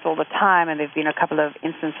from parents all the time, and there have been a couple of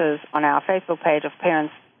instances on our Facebook page of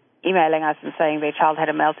parents emailing us and saying their child had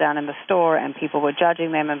a meltdown in the store, and people were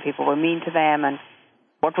judging them, and people were mean to them. And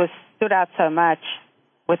what stood out so much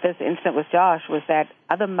with this incident with Josh was that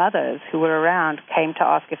other mothers who were around came to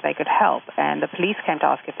ask if they could help, and the police came to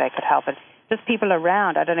ask if they could help. And just people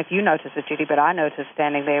around, I don't know if you noticed it, Judy, but I noticed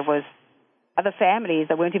standing there was other families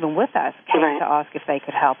that weren't even with us came to ask if they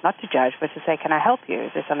could help, not to judge, but to say, can I help you?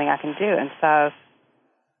 Is there something I can do? And so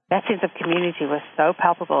that sense of community was so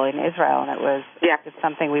palpable in Israel, and it was just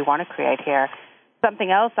something we want to create here.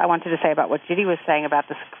 Something else I wanted to say about what Judy was saying about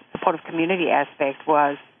the supportive community aspect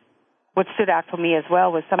was, what stood out for me as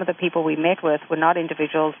well was some of the people we met with were not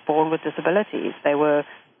individuals born with disabilities. They were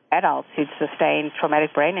adults who'd sustained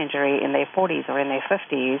traumatic brain injury in their 40s or in their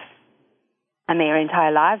 50s, and their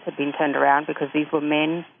entire lives had been turned around because these were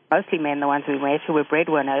men, mostly men, the ones we met, who were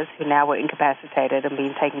breadwinners, who now were incapacitated and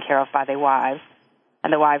being taken care of by their wives.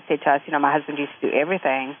 And the wives said to us, my husband used to do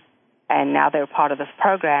everything, and now they're part of this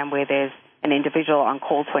program where there's an individual on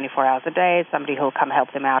call 24 hours a day, somebody who'll come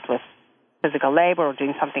help them out with physical labor or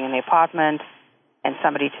doing something in the apartment, and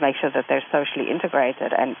somebody to make sure that they're socially integrated.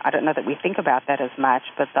 And I don't know that we think about that as much,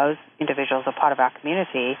 but those individuals are part of our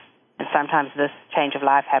community, and sometimes this change of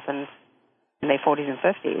life happens in their 40s and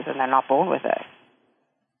 50s, and they're not born with it.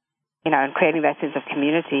 and creating that sense of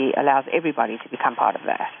community allows everybody to become part of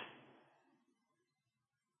that.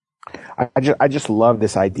 I just love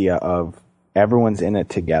this idea of everyone's in it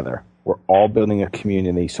together. We're all building a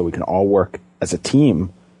community so we can all work as a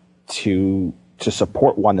team to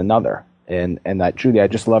support one another. And that, Judy, I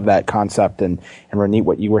just love that concept. And Ronit,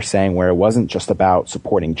 what you were saying, where it wasn't just about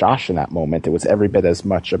supporting Josh in that moment. It was every bit as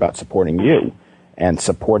much about supporting you and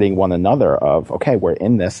supporting one another of, okay, we're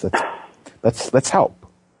in this. Let's help.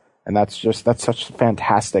 And that's such a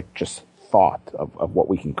fantastic just thought of what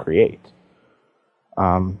we can create.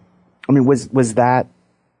 Was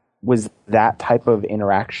that type of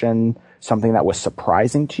interaction something that was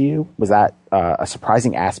surprising to you? Was that a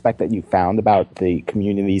surprising aspect that you found about the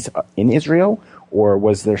communities in Israel, or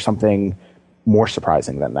was there something more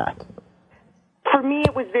surprising than that? For me,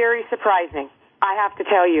 it was very surprising. I have to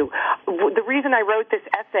tell you, the reason I wrote this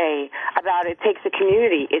essay about It Takes a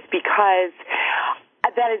Community is because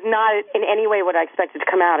that is not in any way what I expected to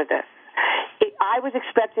come out of this. I was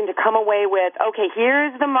expecting to come away with, okay,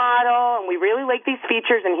 here's the model, and we really like these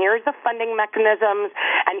features, and here's the funding mechanisms,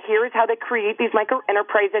 and here's how they create these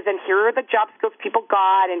micro-enterprises, and here are the job skills people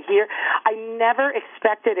got, and here. I never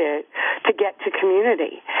expected it to get to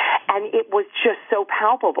community, and it was just so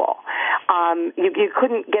palpable. You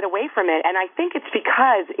couldn't get away from it, and I think it's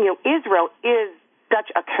because, Israel is such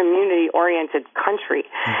a community-oriented country,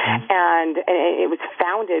 and it was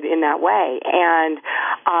founded in that way, and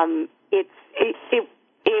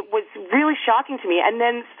it was really shocking to me. And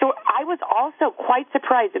then, so I was also quite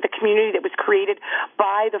surprised at the community that was created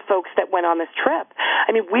by the folks that went on this trip.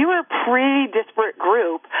 I mean, we were a pretty disparate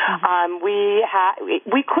group.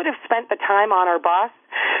 We could have spent the time on our bus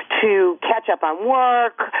to catch up on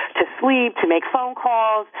work, to sleep, to make phone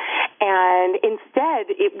calls, and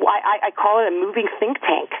instead, I call it a moving think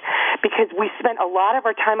tank, because we spent a lot of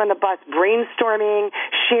our time on the bus brainstorming,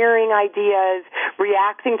 sharing ideas,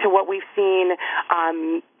 reacting to what we've seen,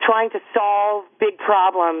 trying to solve big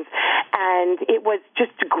problems, and it was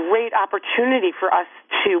just a great opportunity for us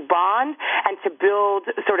to bond and to build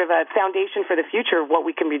sort of a foundation for the future of what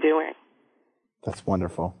we can be doing. That's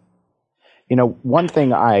wonderful. One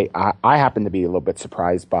thing I happened to be a little bit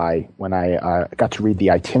surprised by when I got to read the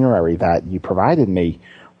itinerary that you provided me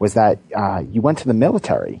was that you went to the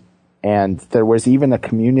military, and there was even a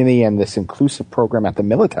community and this inclusive program at the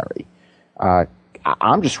military.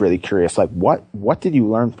 I'm just really curious, what did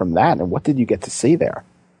you learn from that, and what did you get to see there?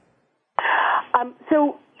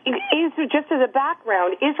 So just as a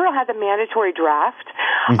background, Israel has a mandatory draft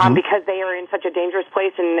because they are in such a dangerous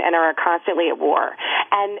place and are constantly at war.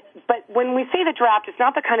 But when we say the draft, it's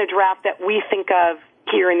not the kind of draft that we think of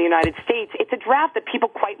here in the United States. It's a draft that people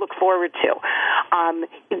quite look forward to.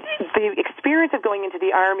 The experience of going into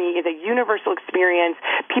the Army is a universal experience.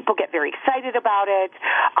 People get very excited about it.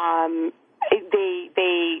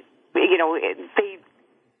 They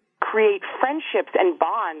create friendships and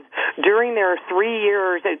bonds during their 3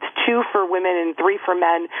 years. It's 2 for women and 3 for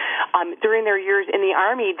men during their years in the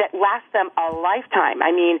Army that last them a lifetime.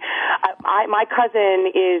 I mean, my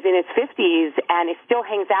cousin is in his 50s and still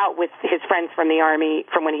hangs out with his friends from the Army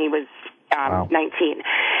from when he was 19.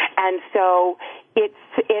 And so it's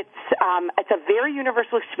a very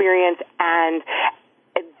universal experience, and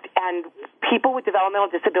people with developmental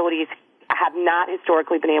disabilities have not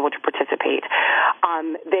historically been able to participate.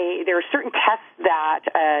 There are certain tests that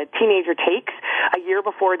a teenager takes a year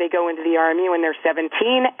before they go into the Army when they're 17,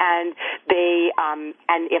 and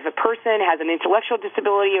and if a person has an intellectual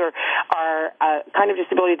disability or a kind of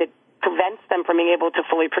disability that prevents them from being able to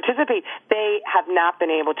fully participate, they have not been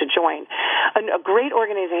able to join. A great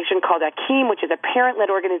organization called Akeem, which is a parent-led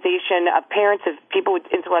organization of parents of people with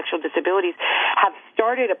intellectual disabilities, have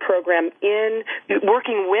started a program in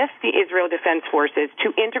working with the Israel Defense Forces to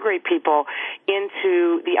integrate people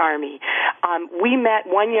into the Army. We met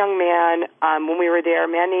one young man when we were there, a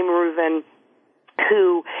man named Reuven,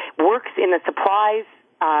 who works in the supplies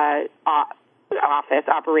office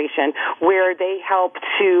operation, where they help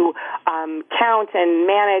to count and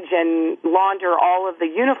manage and launder all of the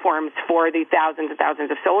uniforms for the thousands and thousands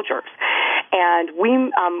of soldiers. And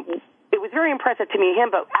it was very impressive to meet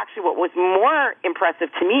him, but actually what was more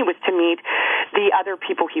impressive to me was to meet the other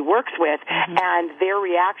people he works with and their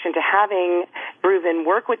reaction to having Reuven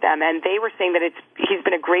work with them. And they were saying that he's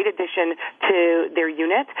been a great addition to their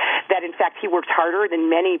unit, that in fact he works harder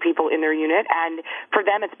than many people in their unit. And for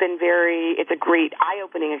them it's a great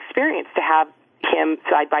eye-opening experience to have him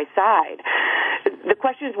side by side. The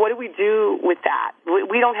question is, what do we do with that?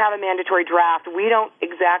 We don't have a mandatory draft. We don't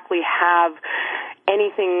exactly have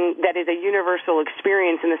anything that is a universal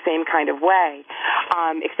experience in the same kind of way.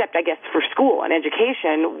 except, I guess, for school and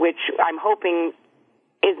education, which I'm hoping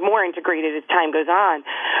is more integrated as time goes on.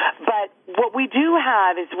 But what we do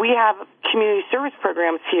have is we have community service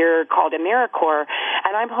programs here called AmeriCorps,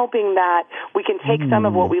 and I'm hoping that we can take some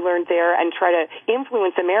of what we learned there and try to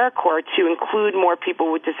influence AmeriCorps to include more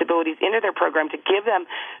people with disabilities into their program, to give them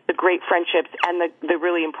the great friendships and the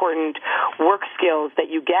really important work skills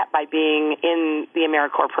that you get by being in the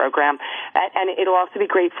AmeriCorps program. And it'll also be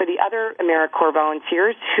great for the other AmeriCorps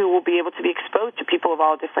volunteers who will be able to be exposed to people of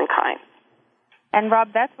all different kinds. And, Rob,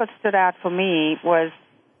 that's what stood out for me was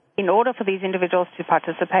in order for these individuals to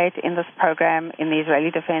participate in this program in the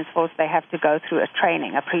Israeli Defense Force, they have to go through a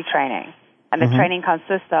training, a pre-training. And the training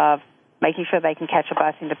consists of making sure they can catch a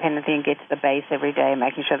bus independently and get to the base every day,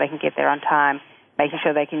 making sure they can get there on time, making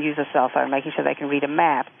sure they can use a cell phone, making sure they can read a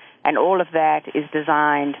map. And all of that is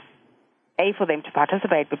designed, A, for them to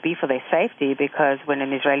participate, but B, for their safety, because when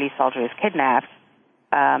an Israeli soldier is kidnapped,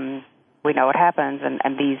 we know what happens, and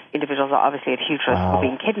these individuals are obviously at huge risk for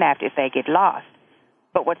being kidnapped if they get lost.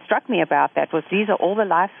 But what struck me about that was these are all the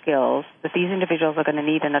life skills that these individuals are going to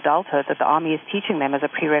need in adulthood that the Army is teaching them as a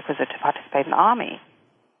prerequisite to participate in the Army.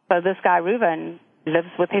 So this guy, Reuven,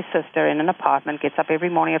 lives with his sister in an apartment, gets up every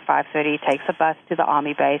morning at 5:30, takes a bus to the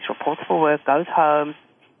Army base, reports for work, goes home.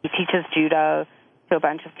 He teaches judo to a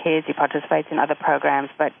bunch of kids. He participates in other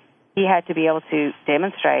programs, but he had to be able to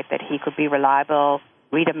demonstrate that he could be reliable,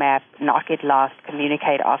 read a map, not get lost,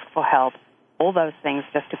 communicate, ask for help, all those things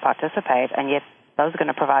just to participate, and yet those are going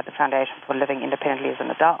to provide the foundation for living independently as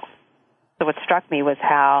an adult. So what struck me was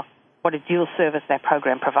what a dual service that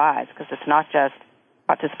program provides, because it's not just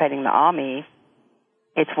participating in the Army,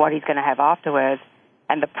 it's what he's going to have afterwards,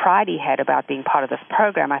 and the pride he had about being part of this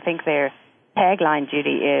program. I think their tagline,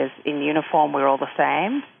 Judy, is, in uniform, we're all the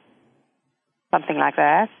same, something like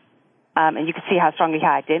that. And you could see how strongly he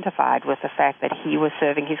identified with the fact that he was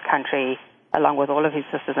serving his country along with all of his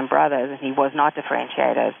sisters and brothers, and he was not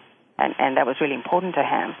differentiated, and that was really important to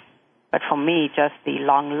him. But for me, just the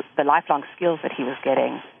lifelong skills that he was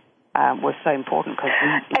getting was so important.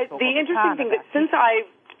 Because the interesting thing that since I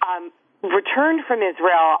returned from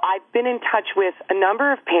Israel, I've been in touch with a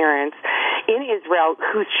number of parents in Israel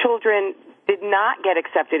whose children did not get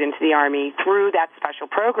accepted into the Army through that special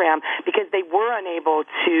program because they were unable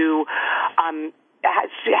to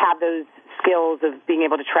have those skills of being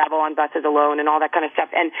able to travel on buses alone and all that kind of stuff.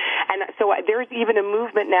 And so there's even a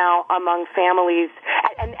movement now among families.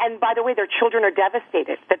 And by the way, their children are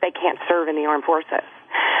devastated that they can't serve in the armed forces.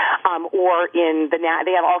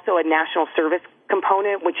 They have also a national service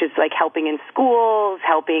component, which is like helping in schools,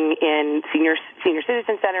 helping in senior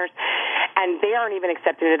citizen centers, and they aren't even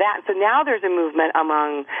accepted into that. So now there's a movement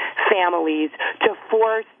among families to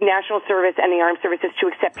force national service and the armed services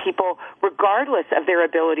to accept people regardless of their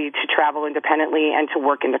ability to travel independently and to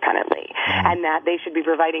work independently, and that they should be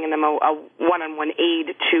providing them a one-on-one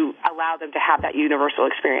aid to allow them to have that universal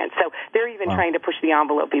experience. So they're even trying to push the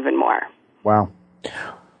envelope even more. Wow.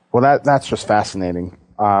 Well, that's just fascinating.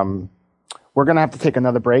 We're going to have to take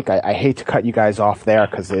another break. I hate to cut you guys off there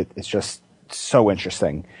because it's just so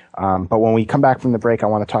interesting. But when we come back from the break, I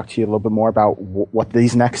want to talk to you a little bit more about what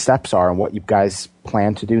these next steps are and what you guys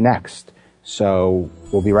plan to do next. So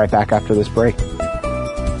we'll be right back after this break.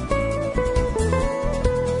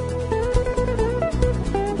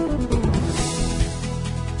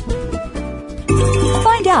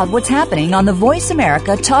 Find out what's happening on the Voice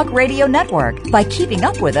America Talk Radio Network by keeping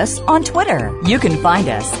up with us on Twitter. You can find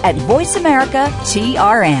us at Voice America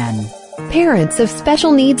TRN. Parents of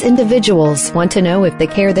special needs individuals want to know if the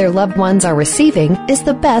care their loved ones are receiving is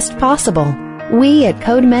the best possible. We at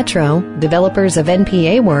Code Metro, developers of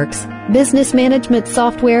NPA Works, business management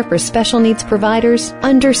software for special needs providers,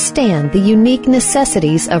 understand the unique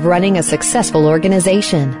necessities of running a successful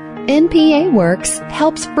organization. NPA Works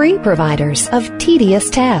helps free providers of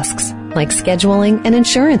tedious tasks like scheduling and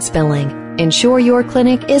insurance billing. Ensure your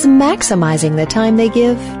clinic is maximizing the time they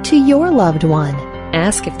give to your loved one.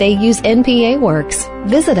 Ask if they use NPA Works.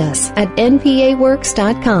 Visit us at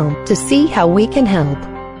npaworks.com to see how we can help.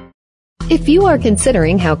 If you are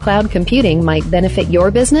considering how cloud computing might benefit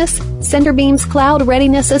your business, Centerbeam's Cloud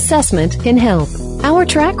Readiness Assessment can help. Our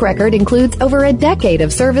track record includes over a decade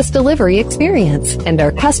of service delivery experience, and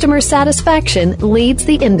our customer satisfaction leads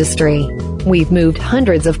the industry. We've moved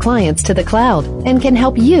hundreds of clients to the cloud and can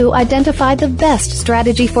help you identify the best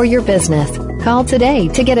strategy for your business. Call today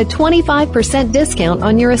to get a 25% discount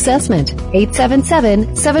on your assessment.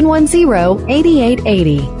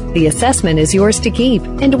 877-710-8880. The assessment is yours to keep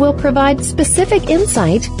and will provide specific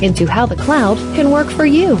insight into how the cloud can work for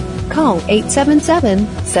you. Call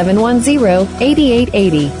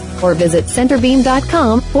 877-710-8880. or visit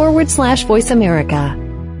centerbeam.com/Voice America.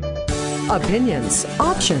 Opinions,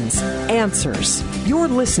 options, answers. You're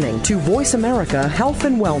listening to Voice America Health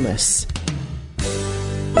and Wellness.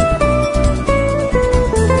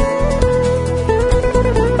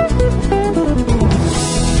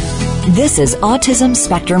 This is Autism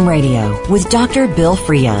Spectrum Radio with Dr. Bill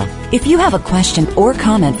Freya. If you have a question or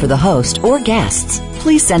comment for the host or guests,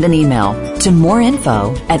 please send an email to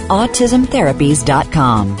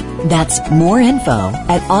moreinfo@autismtherapies.com. That's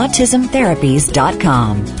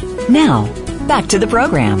moreinfo@autismtherapies.com. Now, back to the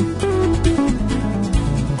program.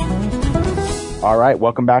 All right,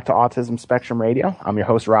 welcome back to Autism Spectrum Radio. I'm your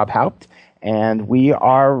host, Rob Haupt, and we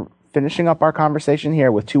are finishing up our conversation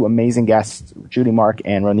here with two amazing guests, Judy Mark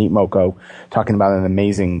and Ronit Molko, talking about an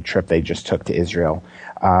amazing trip they just took to Israel.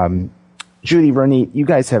 Judy, Ronit, you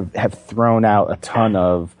guys have thrown out a ton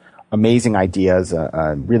of amazing ideas,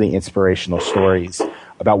 really inspirational stories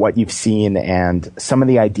about what you've seen and some of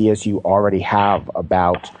the ideas you already have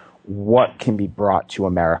about what can be brought to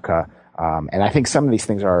America. And I think some of these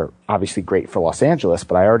things are obviously great for Los Angeles,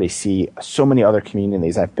 but I already see so many other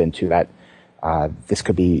communities I've been to that this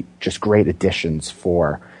could be just great additions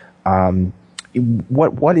for.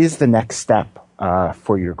 What is the next step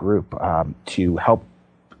for your group to help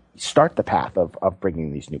start the path of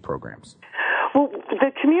bringing these new programs? Well,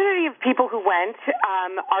 the community of people who went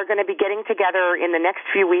are going to be getting together in the next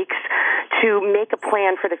few weeks to make a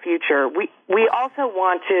plan for the future. We also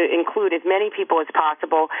want to include as many people as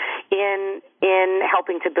possible in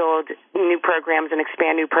helping to build new programs and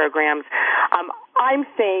expand new programs. I'm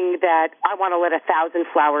saying that I want to let 1,000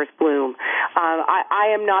 flowers bloom.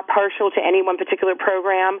 I am not partial to any one particular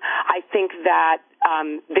program. I think that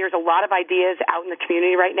there's a lot of ideas out in the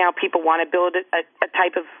community right now. People want to build a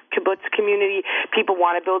type of kibbutz community. People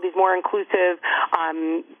want to build these more inclusive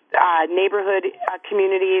neighborhood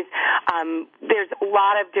communities. There's a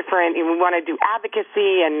lot of different, we want to do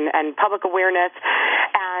advocacy and public awareness.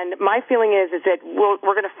 And my feeling is that we're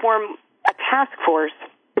going to form a task force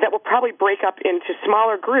that will probably break up into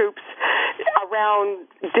smaller groups around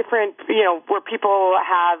different, where people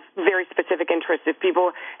have very specific interests. If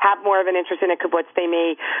people have more of an interest in a kibbutz, they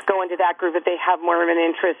may go into that group. If they have more of an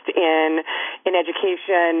interest in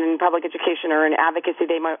education, public education, or in advocacy,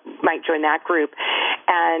 they might join that group.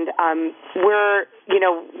 And we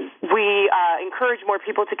encourage more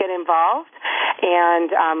people to get involved.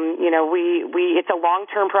 And, it's a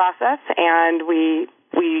long-term process, and we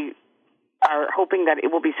are hoping that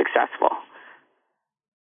it will be successful.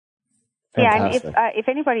 Fantastic. Yeah, and if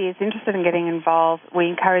anybody is interested in getting involved, we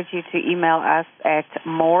encourage you to email us at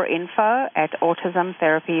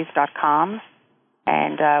moreinfo@autismtherapies.com,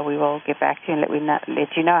 and we will get back to you and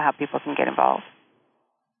let you know how people can get involved.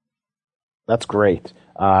 That's great.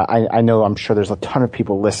 I'm sure there's a ton of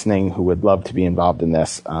people listening who would love to be involved in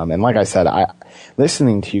this. And like I said,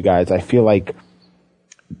 listening to you guys, I feel like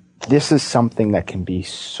this is something that can be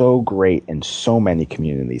so great in so many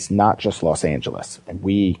communities, not just Los Angeles. And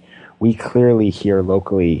we clearly here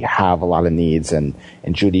locally have a lot of needs. And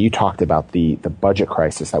Judy, you talked about the budget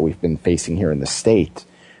crisis that we've been facing here in the state.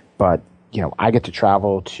 But, I get to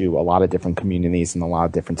travel to a lot of different communities in a lot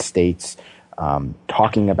of different states,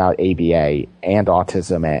 talking about ABA and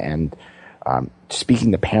autism and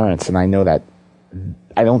speaking to parents. And I know that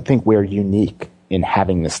I don't think we're unique in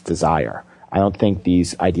having this desire. I don't think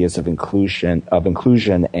these ideas of inclusion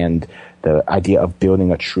and the idea of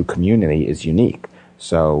building a true community is unique.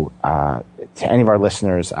 So to any of our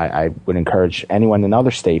listeners, I would encourage anyone in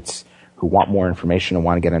other states who want more information and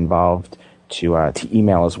want to get involved to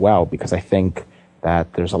email as well, because I think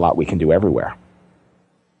that there's a lot we can do everywhere.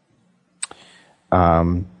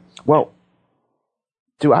 Well,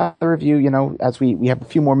 do either of you, as we have a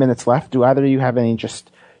few more minutes left, do either of you have any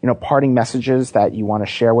just parting messages that you want to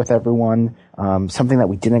share with everyone, something that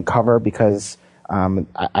we didn't cover? Because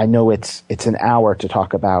I know it's an hour to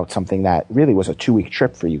talk about something that really was a 2-week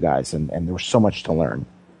trip for you guys, and there was so much to learn.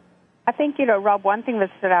 I think, Rob, one thing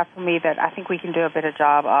that stood out for me that I think we can do a better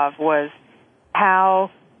job of was how,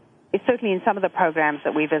 certainly in some of the programs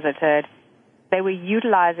that we visited, they were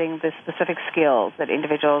utilizing the specific skills that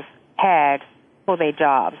individuals had for their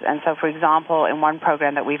jobs. And so, for example, in one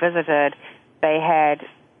program that we visited, they had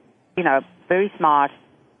very smart,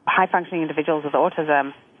 high-functioning individuals with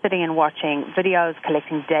autism sitting and watching videos,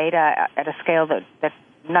 collecting data at a scale that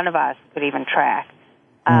none of us could even track.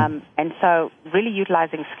 And so really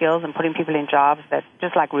utilizing skills and putting people in jobs that,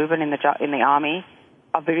 just like Ruben in the Army,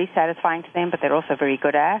 are very satisfying to them, but they're also very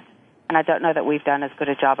good at. And I don't know that we've done as good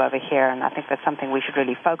a job over here, and I think that's something we should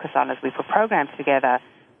really focus on as we put programs together.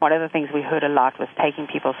 One of the things we heard a lot was taking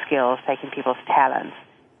people's skills, taking people's talents,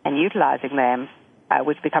 and utilizing them,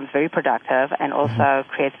 which becomes very productive and also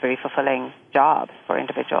creates very fulfilling jobs for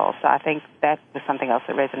individuals. So I think that was something else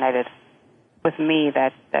that resonated with me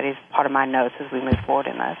that is part of my notes as we move forward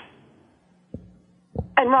in this.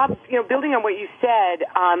 And Rob, building on what you said,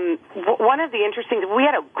 one of the interesting, we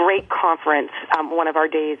had a great conference, one of our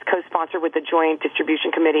days, co-sponsored with the Joint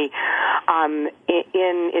Distribution Committee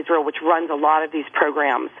in Israel, which runs a lot of these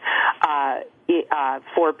programs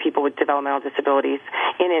for people with developmental disabilities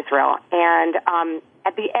in Israel. And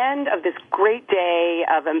at the end of this great day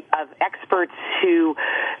of experts who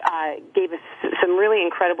gave us some really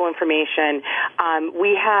incredible information,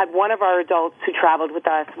 we had one of our adults who traveled with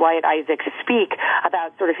us, Wyatt Isaacs, speak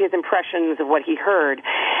about sort of his impressions of what he heard.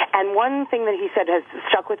 And one thing that he said has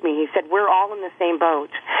stuck with me. He said, "We're all in the same boat,"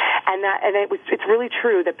 and it's really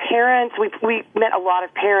true. The parents, we met a lot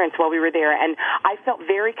of parents while we were there, and I felt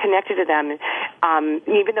very connected to them,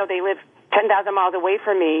 even though they live 10,000 miles away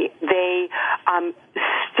from me. They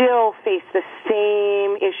still face the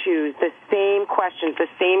same issues, the same questions, the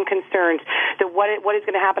same concerns. That what is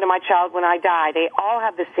going to happen to my child when I die? They all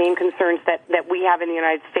have the same concerns that we have in the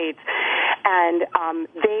United States. And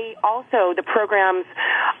the programs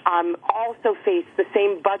also face the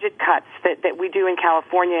same budget cuts that we do in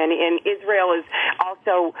California. And Israel is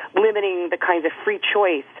also limiting the kinds of free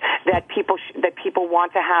choice that people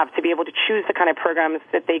want to have to be able to choose the kind of programs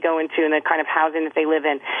that they go into and the kind of housing that they live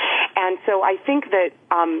in. And so I think that,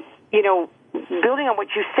 building on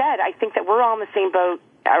what you said, I think that we're all in the same boat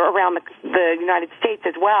around the United States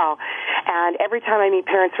as well. And every time I meet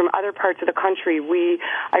parents from other parts of the country,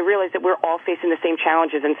 I realize that we're all facing the same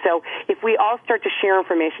challenges. And so if we all start to share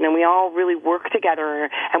information and we all really work together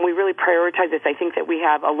and we really prioritize this, I think that we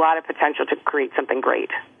have a lot of potential to create something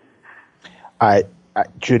great.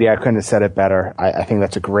 Judy, I couldn't have said it better. I think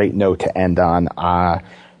that's a great note to end on.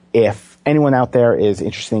 If anyone out there is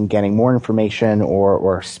interested in getting more information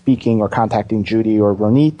or speaking or contacting Judy or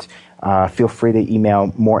Ronit, feel free to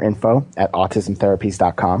email more info at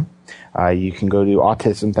autismtherapies.com. You can go to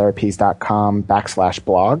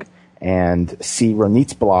autismtherapies.com/blog and see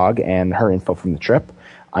Ronit's blog and her info from the trip.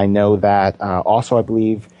 I know that also I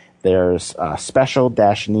believe there's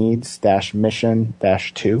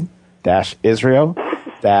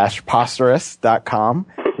special-needs-mission-2-Israel-posterous.com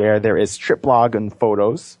where there is trip blog and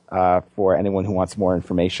photos for anyone who wants more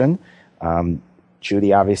information.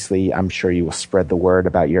 Judy, obviously, I'm sure you will spread the word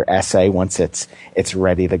about your essay once it's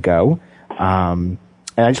ready to go. And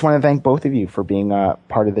I just want to thank both of you for being a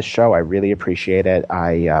part of this show. I really appreciate it.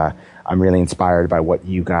 I'm really inspired by what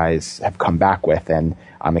you guys have come back with, and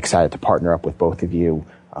I'm excited to partner up with both of you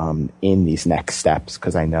in these next steps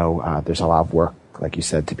because I know there's a lot of work, like you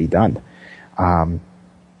said, to be done.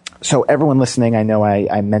 So everyone listening, I know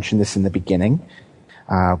I mentioned this in the beginning,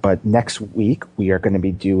 but next week we are going to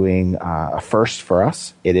be doing a first for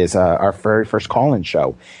us. It is our very first call-in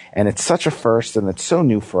show, and it's such a first and it's so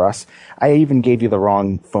new for us. I even gave you the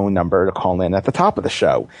wrong phone number to call in at the top of the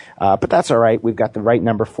show, but that's all right. We've got the right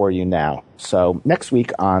number for you now. So next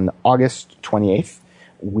week on August 28th,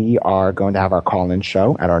 we are going to have our call-in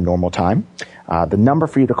show at our normal time. The number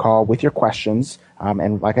for you to call with your questions,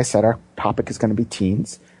 and like I said, our topic is going to be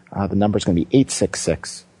teens. The number is going to be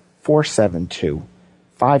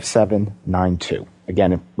 866-472-5792.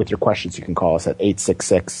 Again, with your questions, you can call us at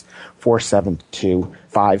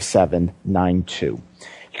 866-472-5792. You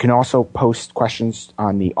can also post questions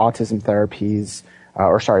on the Autism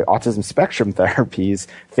Spectrum Therapies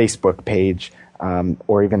Facebook page,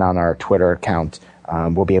 or even on our Twitter account.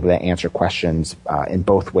 We'll be able to answer questions in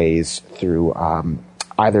both ways through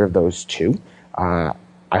either of those two.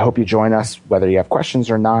 I hope you join us, whether you have questions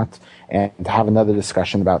or not, and to have another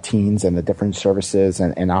discussion about teens and the different services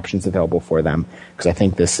and options available for them, because I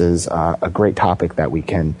think this is a great topic that we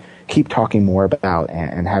can keep talking more about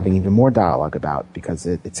and having even more dialogue about, because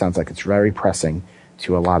it sounds like it's very pressing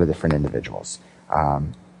to a lot of different individuals.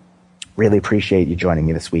 Really appreciate you joining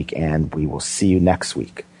me this week, and we will see you next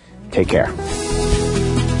week. Take care.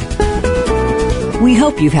 We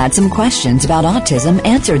hope you've had some questions about autism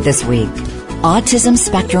answered this week. Autism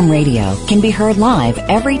Spectrum Radio can be heard live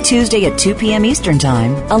every Tuesday at 2 p.m. Eastern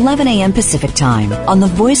Time, 11 a.m. Pacific Time on the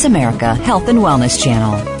Voice America Health and Wellness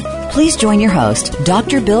Channel. Please join your host,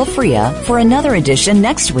 Dr. Bill Freya, for another edition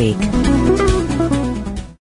next week.